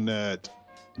imagine that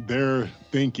their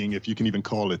thinking, if you can even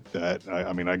call it that,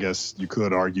 I mean, I guess you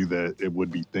could argue that it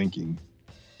would be thinking.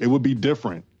 It would be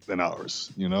different than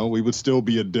ours. You know, we would still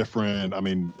be a different, I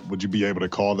mean, would you be able to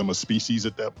call them a species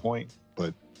at that point?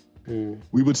 But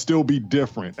we would still be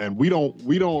different. And we don't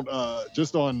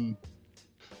just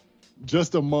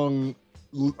among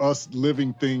us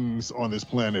living things on this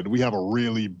planet, we have a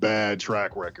really bad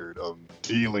track record of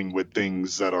dealing with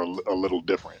things that are a little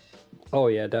different. Oh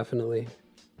yeah, definitely.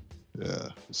 Yeah.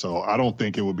 So I don't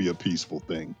think it would be a peaceful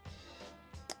thing.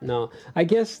 No, I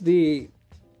guess the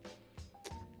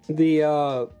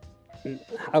I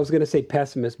was gonna say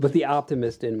pessimist, but the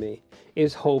optimist in me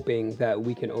is hoping that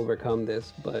we can overcome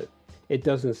this, but it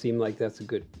doesn't seem like that's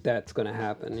gonna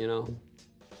happen, you know?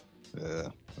 Yeah,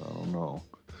 I don't know.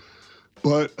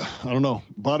 But I don't know.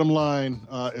 Bottom line,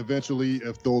 eventually,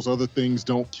 if those other things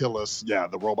don't kill us, yeah,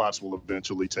 the robots will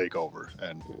eventually take over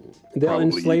and they'll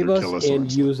enslave us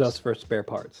and use us us for spare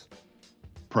parts.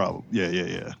 Probably,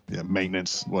 yeah.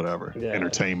 Maintenance, whatever,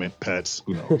 entertainment, pets,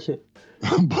 who knows?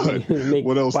 But Make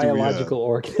what else biological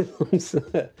organisms.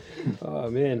 Oh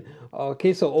man.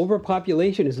 Okay, so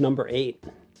overpopulation is number 8.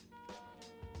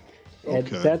 And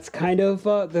Okay. that's kind of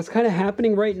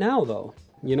happening right now, though.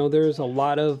 You know, there's a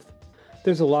lot of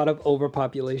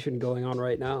overpopulation going on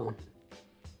right now.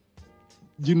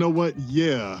 You know what?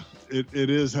 Yeah, it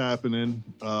is happening.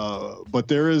 But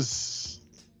there is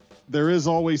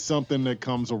always something that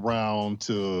comes around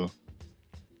to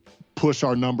push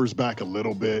our numbers back a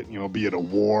little bit, you know, be it a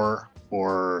war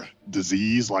or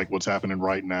disease like what's happening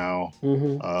right now.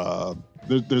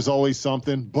 There's always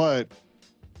something, but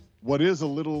what is a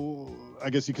little, I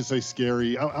guess you could say,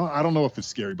 scary, I don't know if it's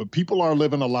scary, but people are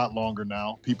living a lot longer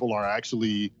now. People are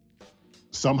actually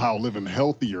somehow living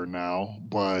healthier now,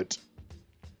 but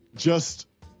just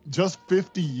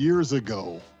 50 years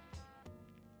ago,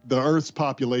 the Earth's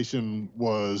population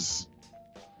was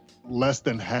less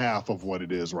than half of what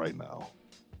it is right now.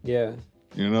 Yeah.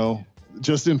 You know,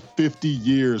 just in 50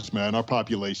 years, man, our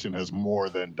population has more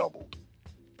than doubled.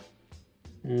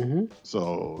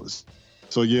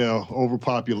 So yeah,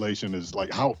 overpopulation is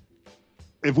like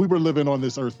if we were living on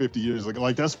this Earth 50 years ago,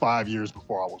 like that's 5 years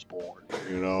before I was born,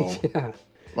 you know? Yeah.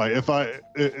 Like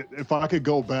if I could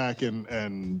go back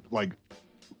and like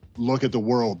look at the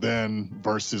world then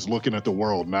versus looking at the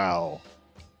world now,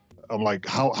 I'm like,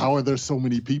 how are there so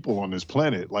many people on this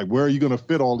planet? Like, where are you going to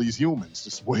fit all these humans?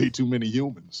 Just way too many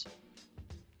humans.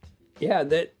 Yeah,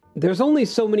 there's only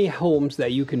so many homes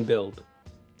that you can build.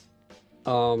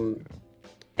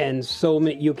 And so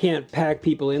many, you can't pack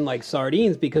people in like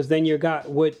sardines, because then you got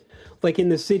like in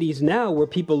the cities now where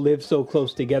people live so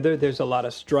close together, there's a lot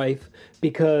of strife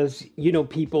because, you know,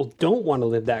 people don't want to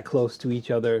live that close to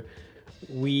each other.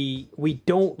 We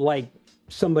don't like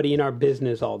somebody in our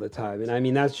business all the time. And I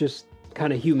mean, that's just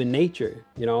kind of human nature,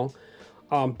 you know?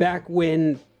 Back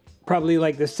when probably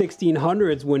like the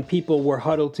 1600s, when people were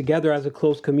huddled together as a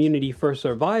close community for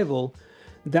survival,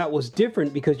 that was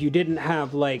different because you didn't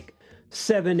have like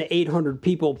 700 to 800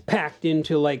 people packed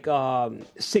into like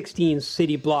 16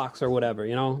 city blocks or whatever,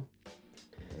 you know?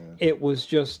 Yeah. It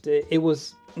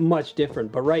was much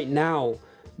different. But right now,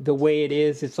 the way it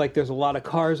is, it's like there's a lot of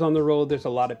cars on the road, there's a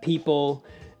lot of people,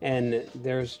 and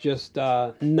there's just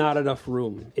not enough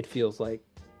room, it feels like.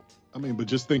 I mean, but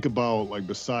just think about, like,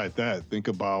 beside that, think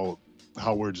about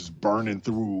how we're just burning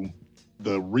through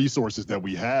the resources that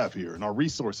we have here. And our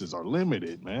resources are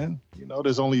limited, man. You know,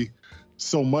 there's only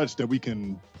so much that we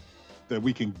can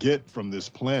get from this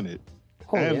planet.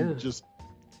 Oh, and just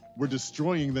we're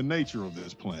destroying the nature of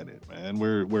this planet, man.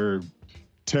 We're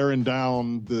tearing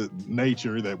down the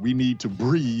nature that we need to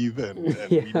breathe and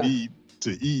we need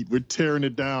to eat. We're tearing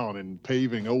it down and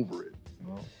paving over it.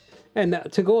 And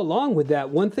to go along with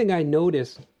that, one thing I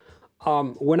noticed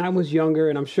when I was younger,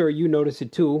 and I'm sure you noticed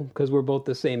it too, because we're both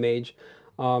the same age,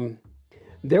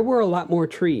 there were a lot more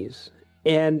trees.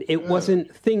 And it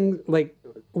wasn't things like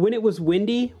when it was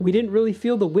windy, we didn't really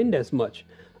feel the wind as much.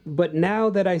 But now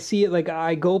that I see it, like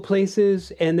I go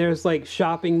places and there's like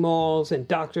shopping malls and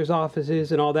doctor's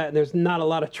offices and all that, and there's not a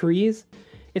lot of trees.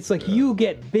 It's like you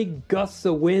get big gusts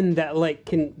of wind that like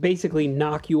can basically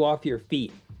knock you off your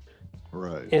feet.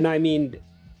 Right. And I mean,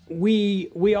 we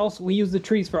use the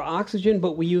trees for oxygen,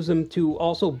 but we use them to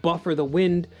also buffer the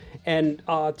wind and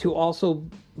to also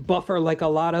buffer like a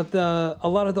lot of the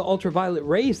ultraviolet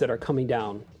rays that are coming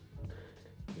down.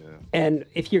 Yeah. And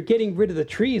if you're getting rid of the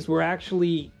trees, we're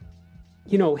actually,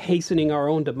 hastening our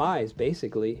own demise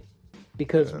basically,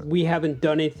 because we haven't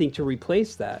done anything to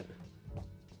replace that.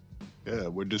 Yeah,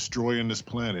 we're destroying this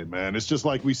planet, man. It's just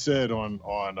like we said on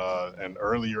an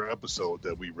earlier episode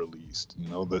that we released.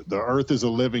 The Earth is a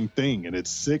living thing, and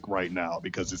it's sick right now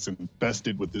because it's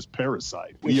infested with this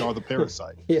parasite. We are the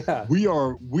parasite. Yeah, we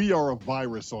are a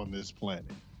virus on this planet.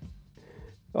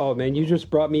 Oh man, you just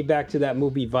brought me back to that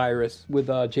movie Virus with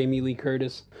Jamie Lee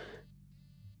Curtis.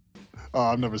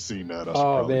 I've never seen that. I should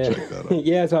probably check that out.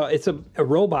 Yeah, it's a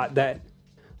robot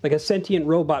like a sentient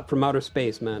robot from outer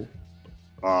space, man.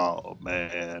 Oh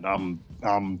man,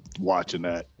 I'm watching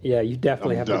that. Yeah, you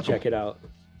definitely have to check it out.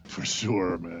 For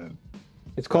sure, man.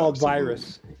 It's called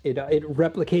Virus. It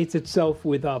replicates itself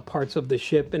with parts of the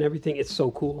ship and everything. It's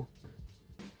so cool.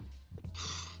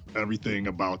 Everything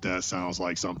about that sounds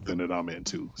like something that I'm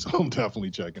into, so I'm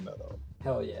definitely checking that out.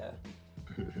 Hell yeah.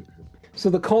 So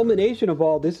the culmination of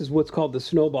all this is what's called the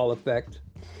snowball effect.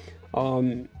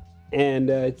 And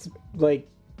it's like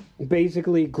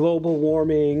basically global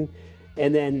warming,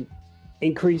 and then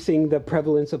increasing the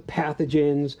prevalence of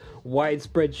pathogens,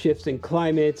 widespread shifts in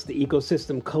climates, the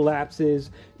ecosystem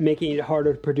collapses, making it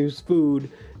harder to produce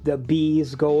food. The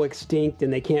bees go extinct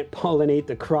and they can't pollinate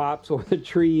the crops or the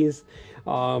trees.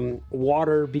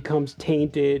 Water becomes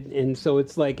tainted. And so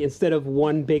it's like instead of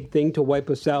one big thing to wipe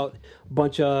us out, a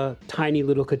bunch of tiny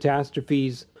little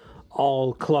catastrophes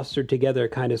all clustered together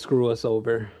kind of screw us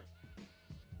over.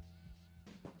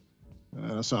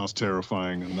 That sounds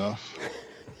terrifying enough.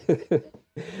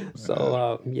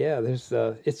 So there's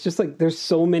it's just like there's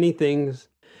so many things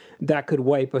that could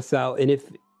wipe us out, and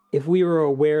if we were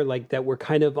aware like that we're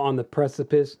kind of on the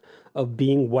precipice of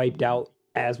being wiped out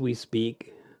as we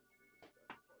speak,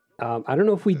 I don't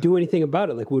know if we do anything about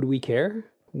it. Like, would we care?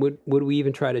 Would we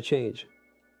even try to change?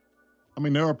 I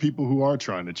mean, there are people who are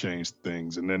trying to change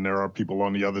things, and then there are people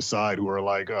on the other side who are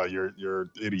like, "Oh,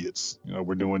 you're idiots.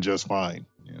 We're doing just fine."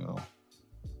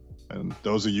 And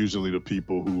those are usually the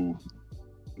people who,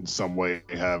 in some way,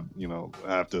 have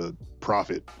to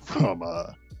profit from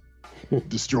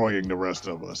destroying the rest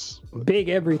of us. Big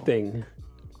everything.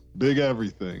 Big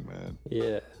everything, man.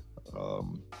 Yeah.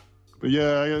 But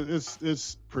yeah,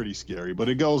 it's pretty scary. But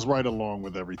it goes right along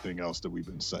with everything else that we've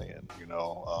been saying.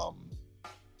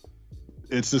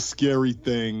 It's a scary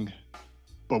thing,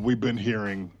 but we've been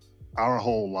hearing our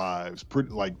whole lives,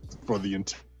 for the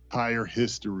entire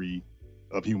history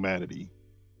of humanity,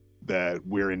 that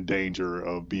we're in danger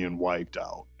of being wiped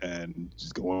out. And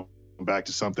just going back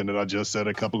to something that I just said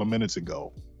a couple of minutes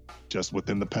ago, just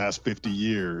within the past 50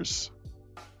 years,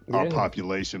 our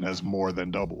population has more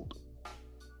than doubled.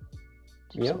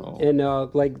 Yeah, so. And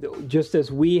just as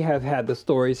we have had the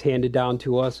stories handed down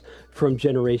to us from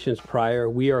generations prior,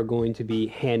 we are going to be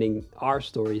handing our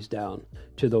stories down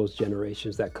to those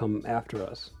generations that come after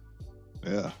us.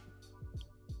 Yeah.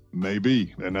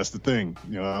 Maybe, and that's the thing.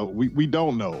 We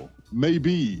don't know.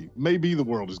 Maybe the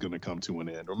world is going to come to an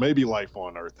end, or maybe life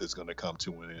on Earth is going to come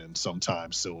to an end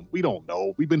sometime soon. We don't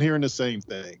know. We've been hearing the same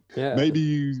thing. Yeah.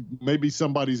 Maybe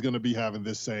somebody's going to be having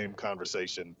this same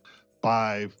conversation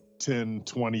 5, 10,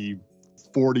 20,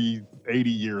 40, 80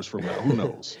 years from now. Who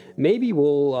knows? Maybe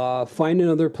we'll find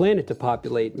another planet to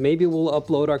populate. Maybe we'll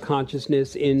upload our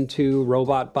consciousness into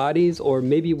robot bodies, or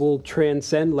maybe we'll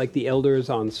transcend like the elders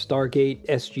on Stargate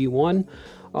SG-1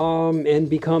 and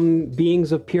become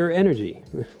beings of pure energy.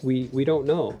 We don't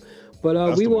know.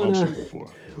 But we want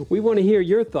to hear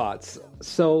your thoughts.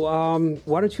 So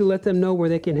why don't you let them know where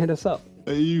they can hit us up?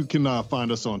 You can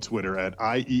find us on Twitter at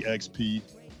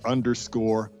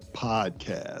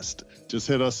IEXP_podcast. Just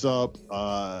hit us up.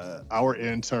 Our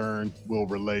intern will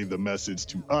relay the message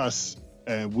to us,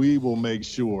 and we will make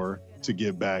sure to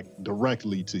get back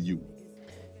directly to you.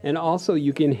 And also,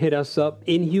 you can hit us up,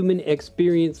 Inhuman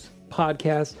Experience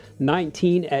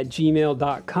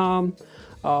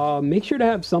podcast19@gmail.com. Make sure to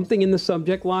have something in the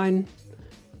subject line,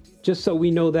 just so we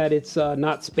know that it's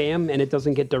not spam and it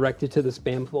doesn't get directed to the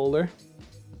spam folder.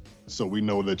 So we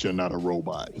know that you're not a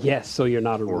robot. Yes, so you're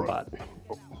not a robot.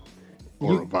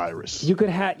 Or a virus. You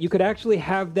could actually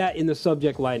have that in the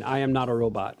subject line. I am not a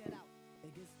robot.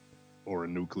 Or a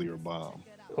nuclear bomb.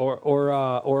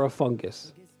 Or a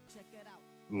fungus.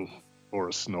 Or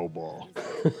a snowball.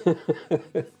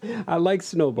 I like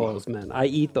snowballs, man. I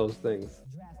eat those things.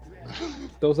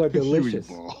 Those are delicious.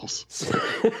 You eat balls.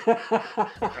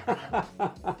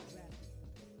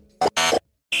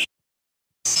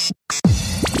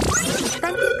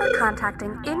 Thank you for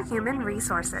contacting Inhuman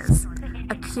Resources,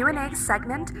 a Q&A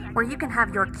segment where you can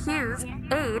have your Q's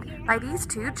aid by these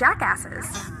two jackasses,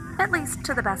 at least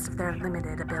to the best of their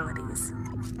limited abilities.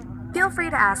 Feel free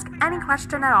to ask any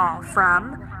question at all,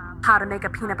 from how to make a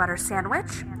peanut butter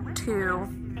sandwich, to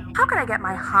how can I get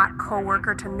my hot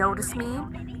coworker to notice me,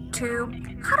 to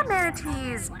how do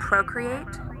manatees procreate?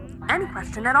 Any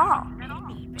question at all.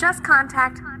 Just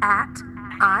contact at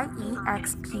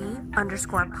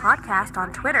IEXP_podcast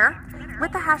on Twitter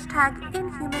with the hashtag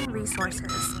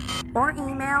InhumanResources, or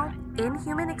email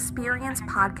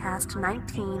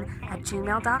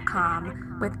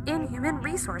inhumanexperiencepodcast19@gmail.com with Inhuman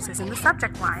Resources in the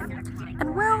subject line,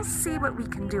 and we'll see what we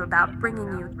can do about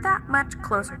bringing you that much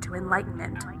closer to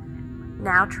enlightenment.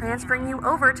 Now transferring you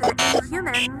over to the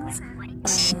Inhumans,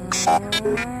 and...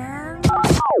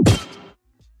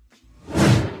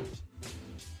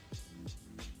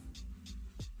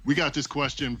 We got this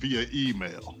question via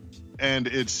email, and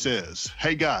it says,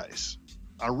 "Hey guys,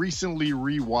 I recently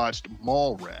rewatched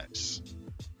Mallrats,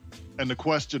 and the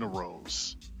question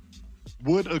arose,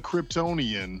 would a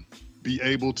Kryptonian be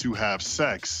able to have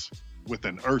sex with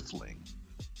an Earthling?"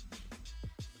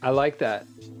 I like that.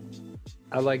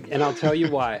 And I'll tell you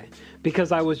why.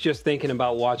 Because I was just thinking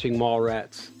about watching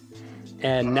Mallrats.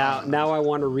 And now I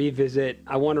want to revisit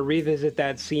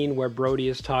that scene where Brody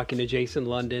is talking to Jason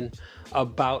London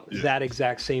about that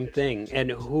exact same thing,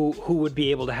 and who would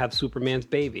be able to have Superman's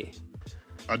baby.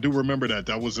 I do remember that.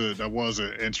 That was an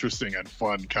interesting and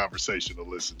fun conversation to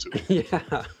listen to.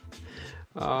 Yeah.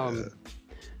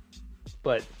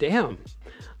 But damn,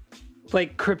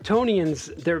 like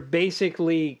Kryptonians, they're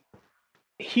basically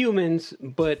humans,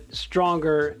 but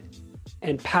stronger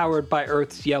and powered by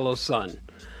Earth's yellow sun.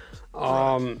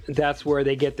 That's where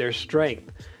they get their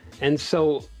strength. And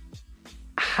so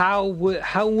how would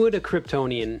a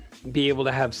Kryptonian be able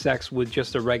to have sex with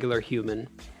just a regular human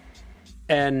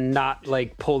and not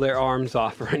like pull their arms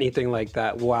off or anything like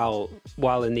that while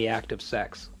in the act of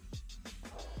sex?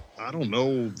 I don't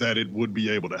know that it would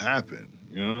be able to happen,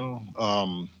 you know?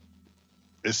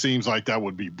 It seems like that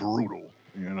would be brutal,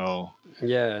 you know?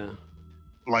 Yeah.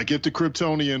 Like if the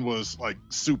Kryptonian was like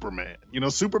Superman, you know,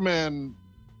 Superman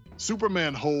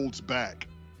holds back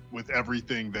with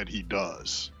everything that he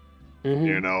does. Mm-hmm.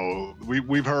 You know,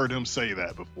 we've heard him say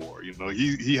that before. You know,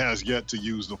 he has yet to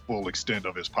use the full extent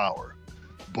of his power,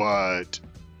 but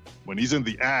when he's in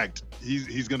the act,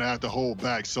 he's gonna have to hold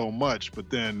back so much. But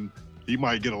then he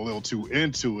might get a little too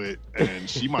into it, and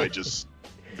she might just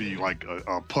be like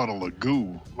a puddle of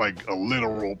goo, like a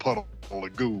literal puddle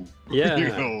of goo. Yeah, you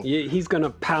know? He's gonna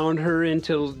pound her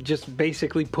into just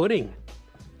basically pudding.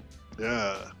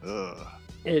 Yeah.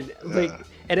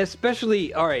 And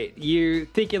especially, all right, you're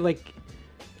thinking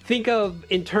think of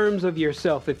in terms of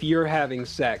yourself. If you're having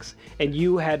sex and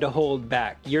you had to hold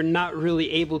back, you're not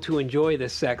really able to enjoy the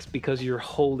sex because you're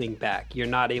holding back. You're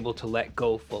not able to let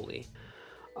go fully.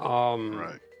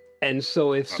 Right. And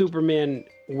so if Superman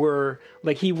were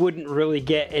like, he wouldn't really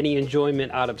get any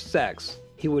enjoyment out of sex.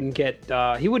 He wouldn't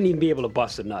even be able to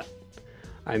bust a nut.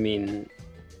 I mean,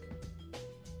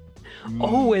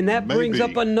 and that brings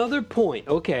up another point.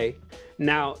 Okay.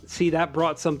 Now, see, that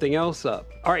brought something else up.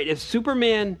 All right, if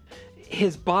Superman,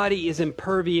 his body is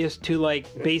impervious to like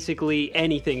basically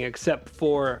anything except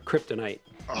for kryptonite.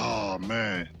 Oh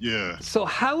man, yeah. So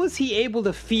how is he able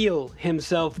to feel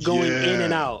himself going in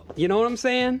and out? You know what I'm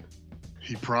saying?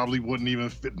 He probably wouldn't even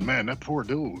fit. Man, that poor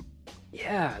dude.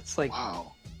 Yeah, it's like,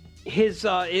 wow.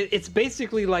 It's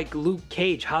basically like Luke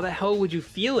Cage. How the hell would you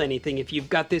feel anything if you've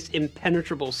got this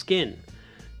impenetrable skin?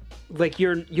 Like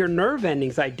your nerve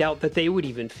endings, I doubt that they would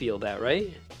even feel that, right?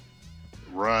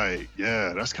 Right.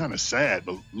 Yeah, that's kind of sad.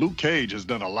 But Luke Cage has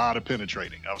done a lot of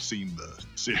penetrating. I've seen the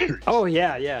series. Oh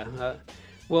yeah.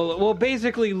 Well,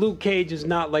 basically, Luke Cage is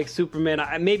not like Superman.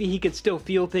 Maybe he could still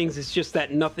feel things. It's just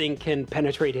that nothing can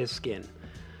penetrate his skin.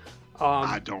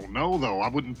 I don't know though. I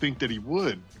wouldn't think that he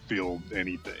would feel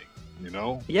anything. You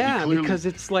know? Yeah, because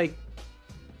it's like,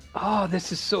 oh,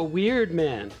 this is so weird,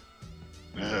 man.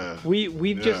 Yeah.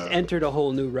 We've just entered a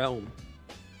whole new realm.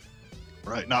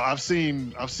 Right. Now I've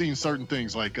seen certain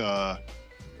things like I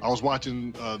was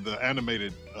watching the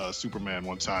animated Superman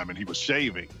one time, and he was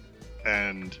shaving,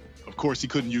 and of course he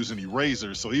couldn't use any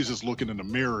razors, so he's just looking in the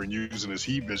mirror and using his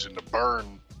heat vision to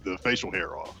burn the facial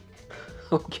hair off.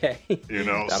 Okay. You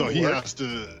know, so That'll he work.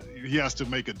 has to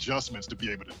make adjustments to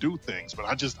be able to do things. But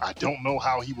I don't know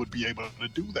how he would be able to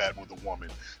do that with a woman.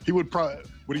 He would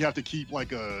he have to keep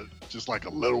just a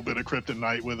little bit of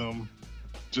kryptonite with him,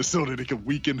 just so that it could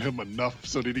weaken him enough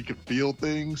so that he could feel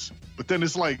things. But then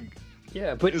it's like,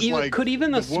 Yeah, but it's even, like could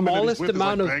even the woman that he's smallest with is like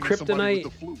amount of banging somebody kryptonite,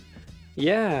 with the flu.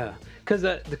 yeah, because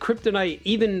the kryptonite,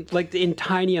 even like in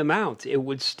tiny amounts, it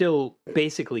would still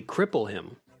basically cripple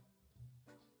him.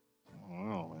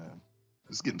 Oh man,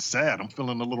 it's getting sad. I'm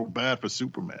feeling a little bad for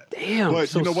Superman. Damn. But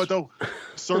so you know what though?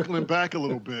 Circling back a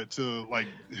little bit to like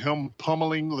him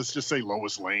pummeling, let's just say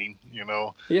Lois Lane, you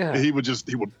know. Yeah. He would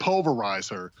pulverize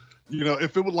her. You know,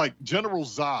 if it was like General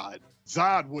Zod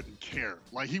wouldn't care.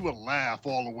 Like he would laugh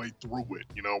all the way through it,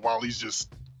 you know, while he's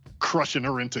just crushing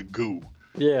her into goo.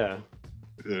 Yeah.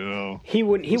 You know. He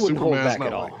wouldn't hold Superman's back not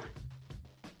at all. like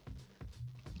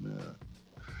Yeah.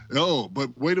 Oh,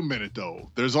 but wait a minute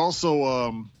though. There's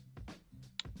also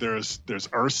there's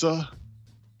Ursa,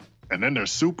 and then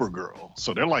there's Supergirl.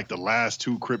 So they're like the last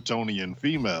two Kryptonian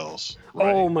females.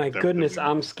 Right? Oh my That- goodness, that-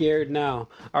 I'm scared now.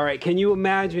 All right, can you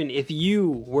imagine if you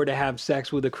were to have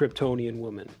sex with a Kryptonian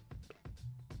woman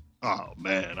Oh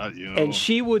man, you know. and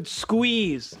she would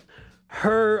squeeze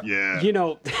her, Yeah. you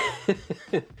know,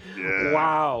 Yeah.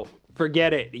 wow,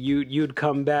 forget it. You'd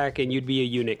come back and you'd be a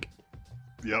eunuch.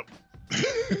 Yep.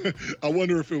 I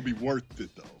wonder if it would be worth it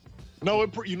though. No,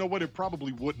 you know what? It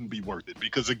probably wouldn't be worth it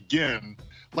because again,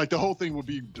 like the whole thing would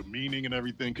be demeaning and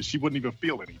everything because she wouldn't even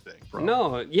feel anything. Probably.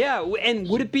 No, yeah, and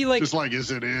would it be like, Just like, is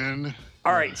it in?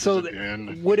 all right, so Is it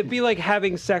in? would it be like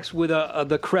having sex with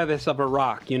the crevice of a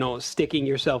rock, you know, sticking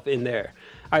yourself in there?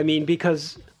 I mean,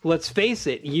 because let's face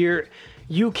it,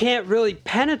 you can't really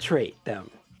penetrate them.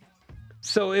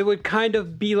 So it would kind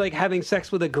of be like having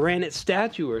sex with a granite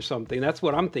statue or something. That's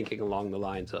what I'm thinking along the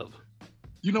lines of.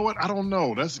 You know what? I don't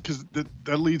know. That's because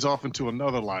that leads off into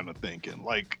another line of thinking.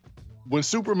 Like when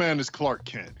Superman is Clark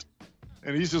Kent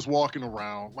and he's just walking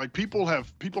around, like people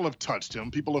have touched him,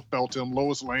 people have felt him.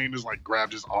 Lois Lane has like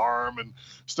grabbed his arm and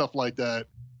stuff like that.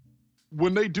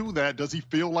 When they do that, does he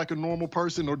feel like a normal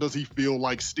person or does he feel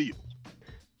like steel?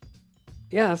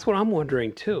 Yeah, that's what I'm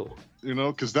wondering too. You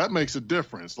know, because that makes a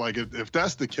difference. Like if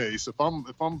that's the case, if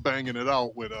I'm banging it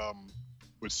out with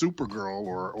Supergirl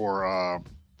or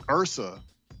Ursa,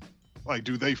 like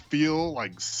do they feel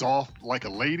like soft like a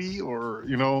lady, or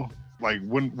you know, like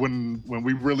when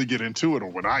we really get into it, or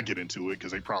when I get into it,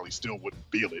 because they probably still wouldn't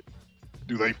feel it.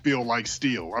 Do they feel like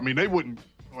steel? I mean, they wouldn't.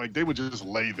 Like they would just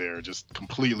lay there, just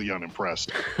completely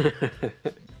unimpressed.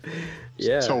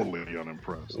 Yeah, Totally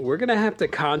unimpressed. we're gonna have to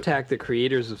contact the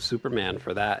creators of Superman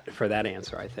for that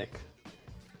answer, I think.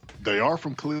 They are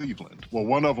from Cleveland. Well,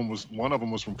 one of them was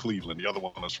from Cleveland. The other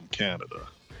one was from Canada.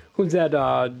 Who's that?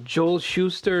 Joel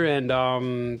Schuster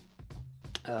and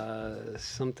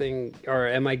something, or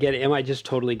am I just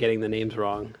totally getting the names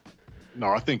wrong? No,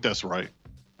 I think that's right.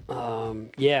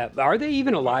 Yeah, are they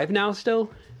even alive now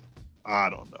still?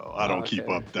 I don't know. I don't keep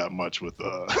okay. up that much with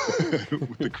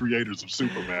with the creators of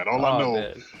Superman. All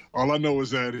Man. I know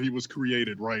is that he was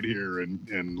created right here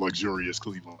in luxurious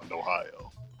Cleveland,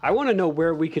 Ohio. I want to know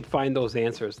where we could find those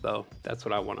answers, though. That's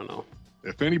what I want to know.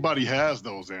 If anybody has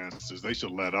those answers, they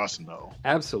should let us know.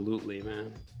 Absolutely,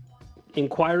 man.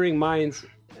 Inquiring minds,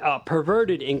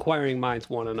 perverted inquiring minds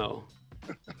want to know.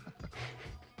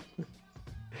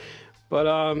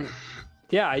 But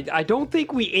yeah, I don't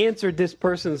think we answered this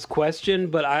person's question,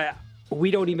 but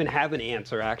we don't even have an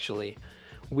answer actually.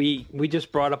 We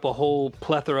just brought up a whole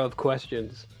plethora of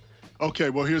questions. Okay,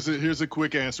 well here's a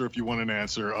quick answer if you want an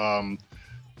answer.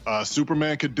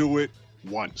 Superman could do it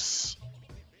once.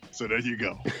 So there you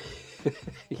go.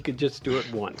 You could just do it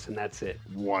once and that's it.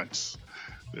 Once.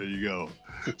 There you go.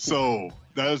 So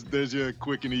there's your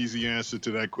quick and easy answer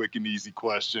to that quick and easy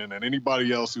question. And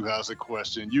anybody else who has a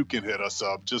question, you can hit us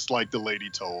up just like the lady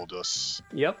told us.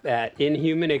 Yep, at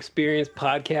Inhuman Experience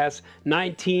Podcast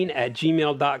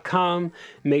 19@gmail.com.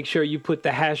 Make sure you put the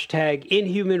hashtag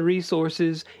Inhuman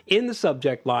Resources in the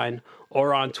subject line,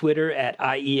 or on Twitter at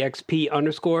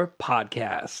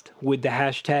IEXP_podcast with the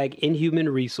hashtag Inhuman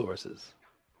Resources.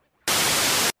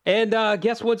 And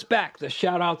guess what's back? The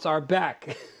shout outs are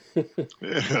back.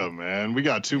 Yeah, man. We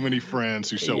got too many friends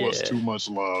who show us too much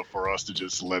love for us to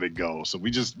just let it go. So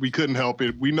we couldn't help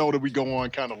it. We know that we go on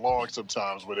kind of long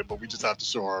sometimes with it, but we just have to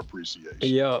show our appreciation.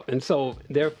 Yeah, and so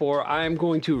therefore I am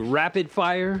going to rapid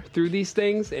fire through these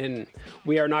things, and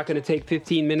we are not going to take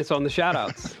 15 minutes on the shout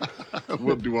outs.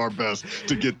 We'll do our best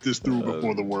to get this through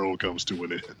before the world comes to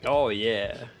an end. Oh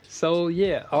yeah. So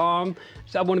yeah,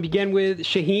 so I want to begin with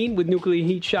Shaheen with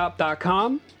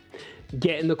nuclearheatshop.com.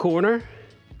 Get in the corner.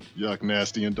 Yuck,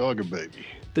 nasty, and dogger baby.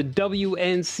 The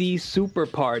WNC Super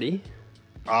Party.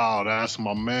 Oh, that's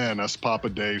my man. That's Papa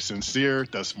Dave Sincere.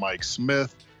 That's Mike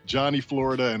Smith, Johnny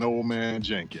Florida, and Old Man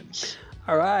Jenkins.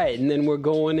 All right, and then we're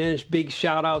going in. Big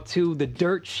shout out to the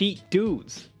Dirt Sheet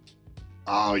Dudes.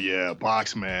 Oh yeah,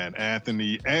 Boxman,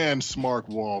 Anthony, and Smark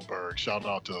Wahlberg. Shout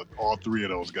out to all three of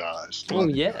those guys. Oh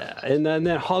yeah, and then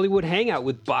Hollywood Hangout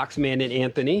with Boxman and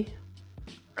Anthony.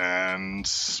 And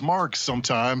Smark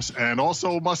sometimes, and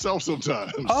also myself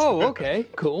sometimes. Oh, okay,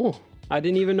 cool. I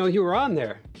didn't even know you were on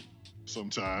there.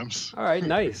 Sometimes. All right,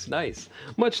 nice.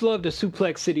 Much love to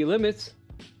Suplex City Limits.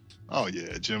 Oh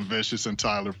yeah, Jim Vicious and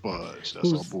Tyler Fudge.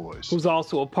 That's our boys. Who's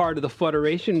also a part of the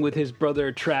Federation with his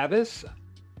brother Travis.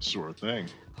 Sure thing.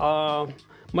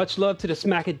 Much love to the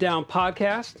Smack It Down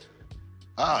podcast.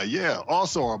 Ah, yeah.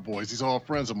 Also our boys. These are all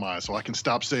friends of mine, so I can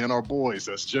stop saying our boys.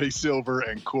 That's Jay Silver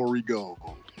and Corey Gold.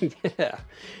 Yeah.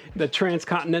 The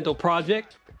Transcontinental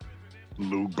Project.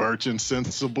 Lou Birch and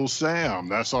Sensible Sam.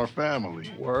 That's our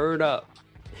family. Word up.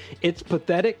 It's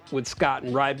Pathetic with Scott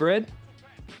and Rye-Bread.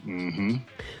 Mm-hmm.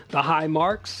 The High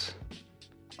Marks.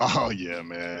 Oh, yeah,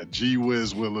 man. G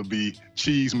Wiz Willoughby,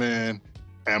 Cheese Man,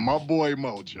 and my boy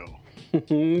Mojo.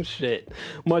 Shit.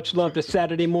 Much love to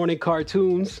Saturday Morning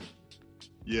Cartoons.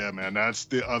 Yeah, man, that's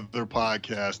the other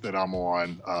podcast that I'm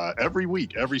on every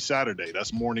week, every Saturday.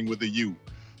 That's Morning with a U.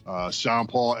 Sean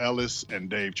Paul Ellis and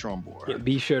Dave Trumbore. Yeah,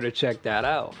 be sure to check that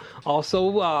out.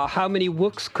 Also, how many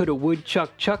wooks could a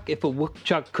woodchuck chuck if a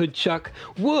woodchuck could chuck?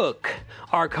 Wook!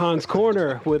 Archon's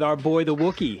Corner with our boy the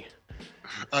Wookie.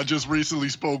 I just recently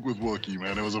spoke with Wookie,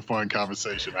 man. It was a fun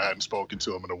conversation. I hadn't spoken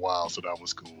to him in a while, so that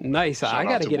was cool. Nice. Shout I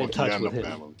got to get in Wookie touch and with the him.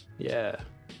 family. Yeah.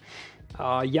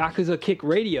 Yakuza Kick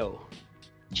Radio.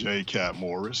 J. Cat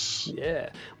Morris. Yeah.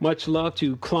 Much love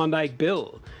to Klondike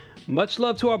Bill. Much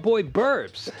love to our boy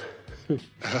Burbs.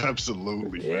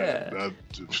 Absolutely, Yeah. man.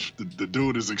 The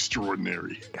dude is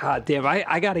extraordinary. God damn,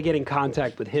 I got to get in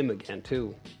contact with him again,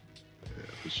 too. Yeah,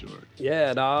 for sure.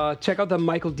 Yeah, and, check out the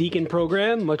Michael Deacon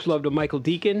program. Much love to Michael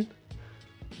Deacon.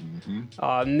 Mm-hmm.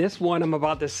 And this one I'm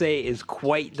about to say is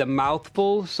quite the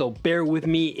mouthful, so bear with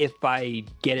me if I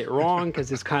get it wrong,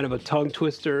 because it's kind of a tongue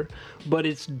twister. But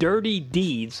it's Dirty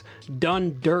Deeds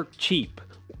Done Dirt Cheap.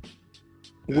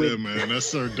 Yeah, man, that's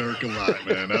Sir Dirk a lot,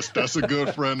 man. That's a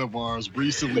good friend of ours.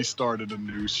 Recently started a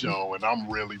new show, and I'm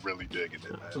really, really digging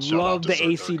it, man. Shout Love out to the Sir Dirk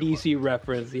a AC/DC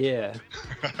reference, yeah.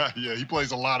 lot. Yeah, he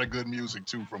plays a lot of good music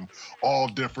too from all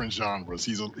different genres.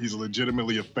 He's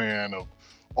legitimately a fan of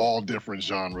all different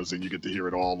genres, and you get to hear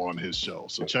it all on his show.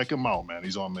 So check him out, man.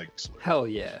 He's on Mixler. Hell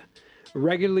yeah.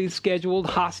 Regularly scheduled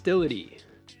Hostility.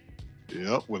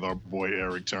 Yep, with our boy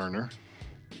Eric Turner.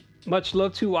 Much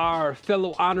love to our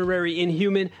fellow honorary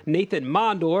Inhuman, Nathan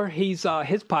Mondor. His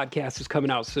podcast is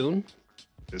coming out soon.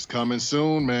 It's coming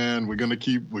soon, man. We're gonna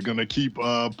keep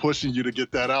pushing you to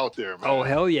get that out there, man. Oh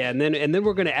hell yeah! And then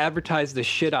we're gonna advertise the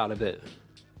shit out of it.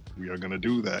 We are gonna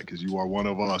do that because you are one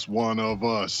of us. One of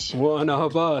us. One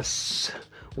of us.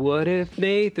 What if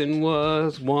Nathan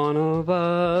was one of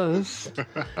us?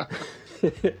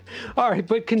 All right,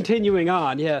 but continuing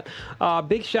on, yeah.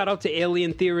 Big shout out to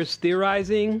Alien Theorists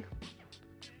Theorizing.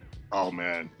 Oh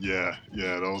man, yeah,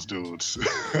 those dudes.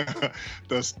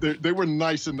 They were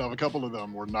nice enough. A couple of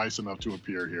them were nice enough to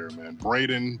appear here, man.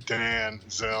 Braden, Dan,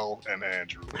 Zell, and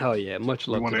Andrew. Hell yeah, much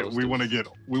love to those we want dudes.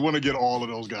 to get all of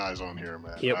those guys on here,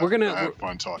 man. Yeah, I had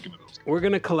fun talking to those guys. We're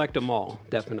gonna collect them all,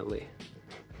 definitely.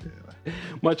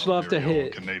 Much love to Very own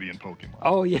hit. Canadian Pokemon.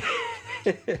 Oh yeah.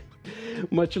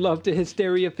 Much love to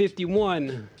Hysteria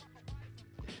 51.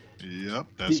 Yep,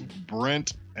 that's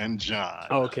Brent and John.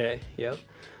 Okay, yep.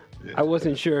 Yeah. I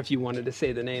wasn't sure if you wanted to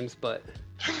say the names, but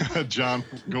John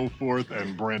Goforth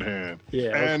and Brent Hand.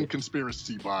 Yeah, And okay.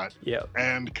 Conspiracy Bot. Yep.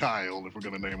 And Kyle, if we're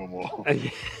going to name them all.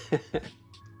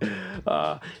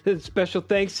 Special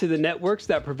thanks to the networks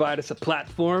that provide us a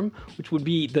platform, which would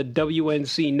be the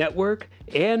WNC Network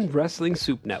and Wrestling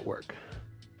Soup Network.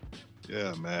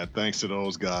 Yeah, man. Thanks to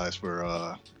those guys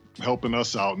for helping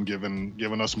us out and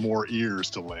giving us more ears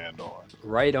to land on.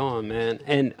 Right on, man.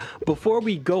 And before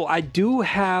we go, I do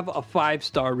have a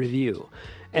 5-star review.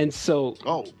 And so,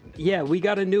 Oh, yeah, we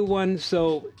got a new one.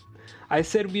 So I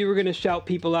said we were going to shout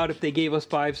people out if they gave us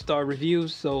 5-star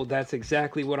reviews, so that's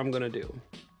exactly what I'm going to do.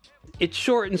 It's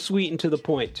short and sweet and to the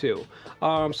point, too.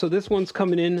 So this one's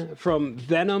coming in from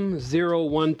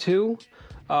Venom012.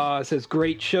 It says,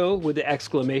 great show with the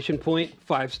exclamation point,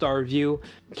 5-star review.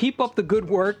 Keep up the good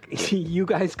work. You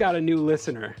guys got a new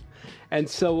listener. And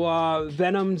so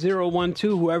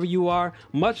Venom012, whoever you are,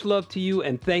 much love to you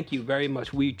and thank you very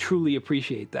much. We truly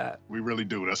appreciate that. We really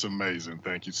do. That's amazing.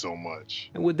 Thank you so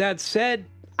much. And with that said,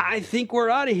 I think we're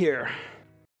out of here.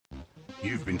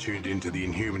 You've been tuned into the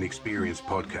Inhuman Experience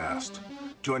podcast.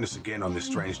 Join us again on this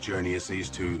strange journey as these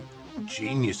two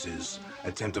geniuses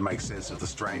attempt to make sense of the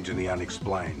strange and the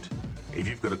unexplained. If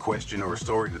you've got a question or a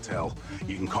story to tell,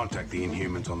 you can contact the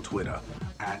Inhumans on Twitter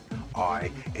at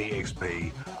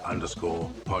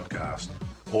IEXP_podcast.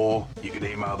 Or you can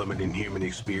email them at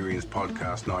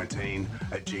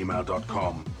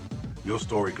inhumanexperiencepodcast19@gmail.com. Your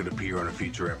story could appear on a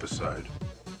future episode.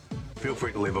 Feel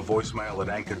free to leave a voicemail at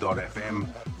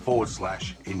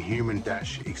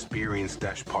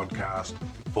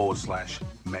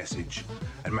anchor.fm/inhuman-experience-podcast/message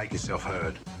and make yourself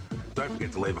heard. Don't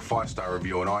forget to leave a 5-star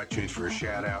review on iTunes for a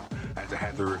shout out and to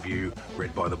have the review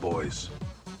read by the boys.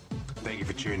 Thank you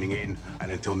for tuning in, and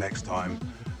until next time,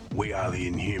 we are the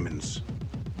Inhumans.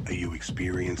 Are you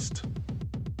experienced?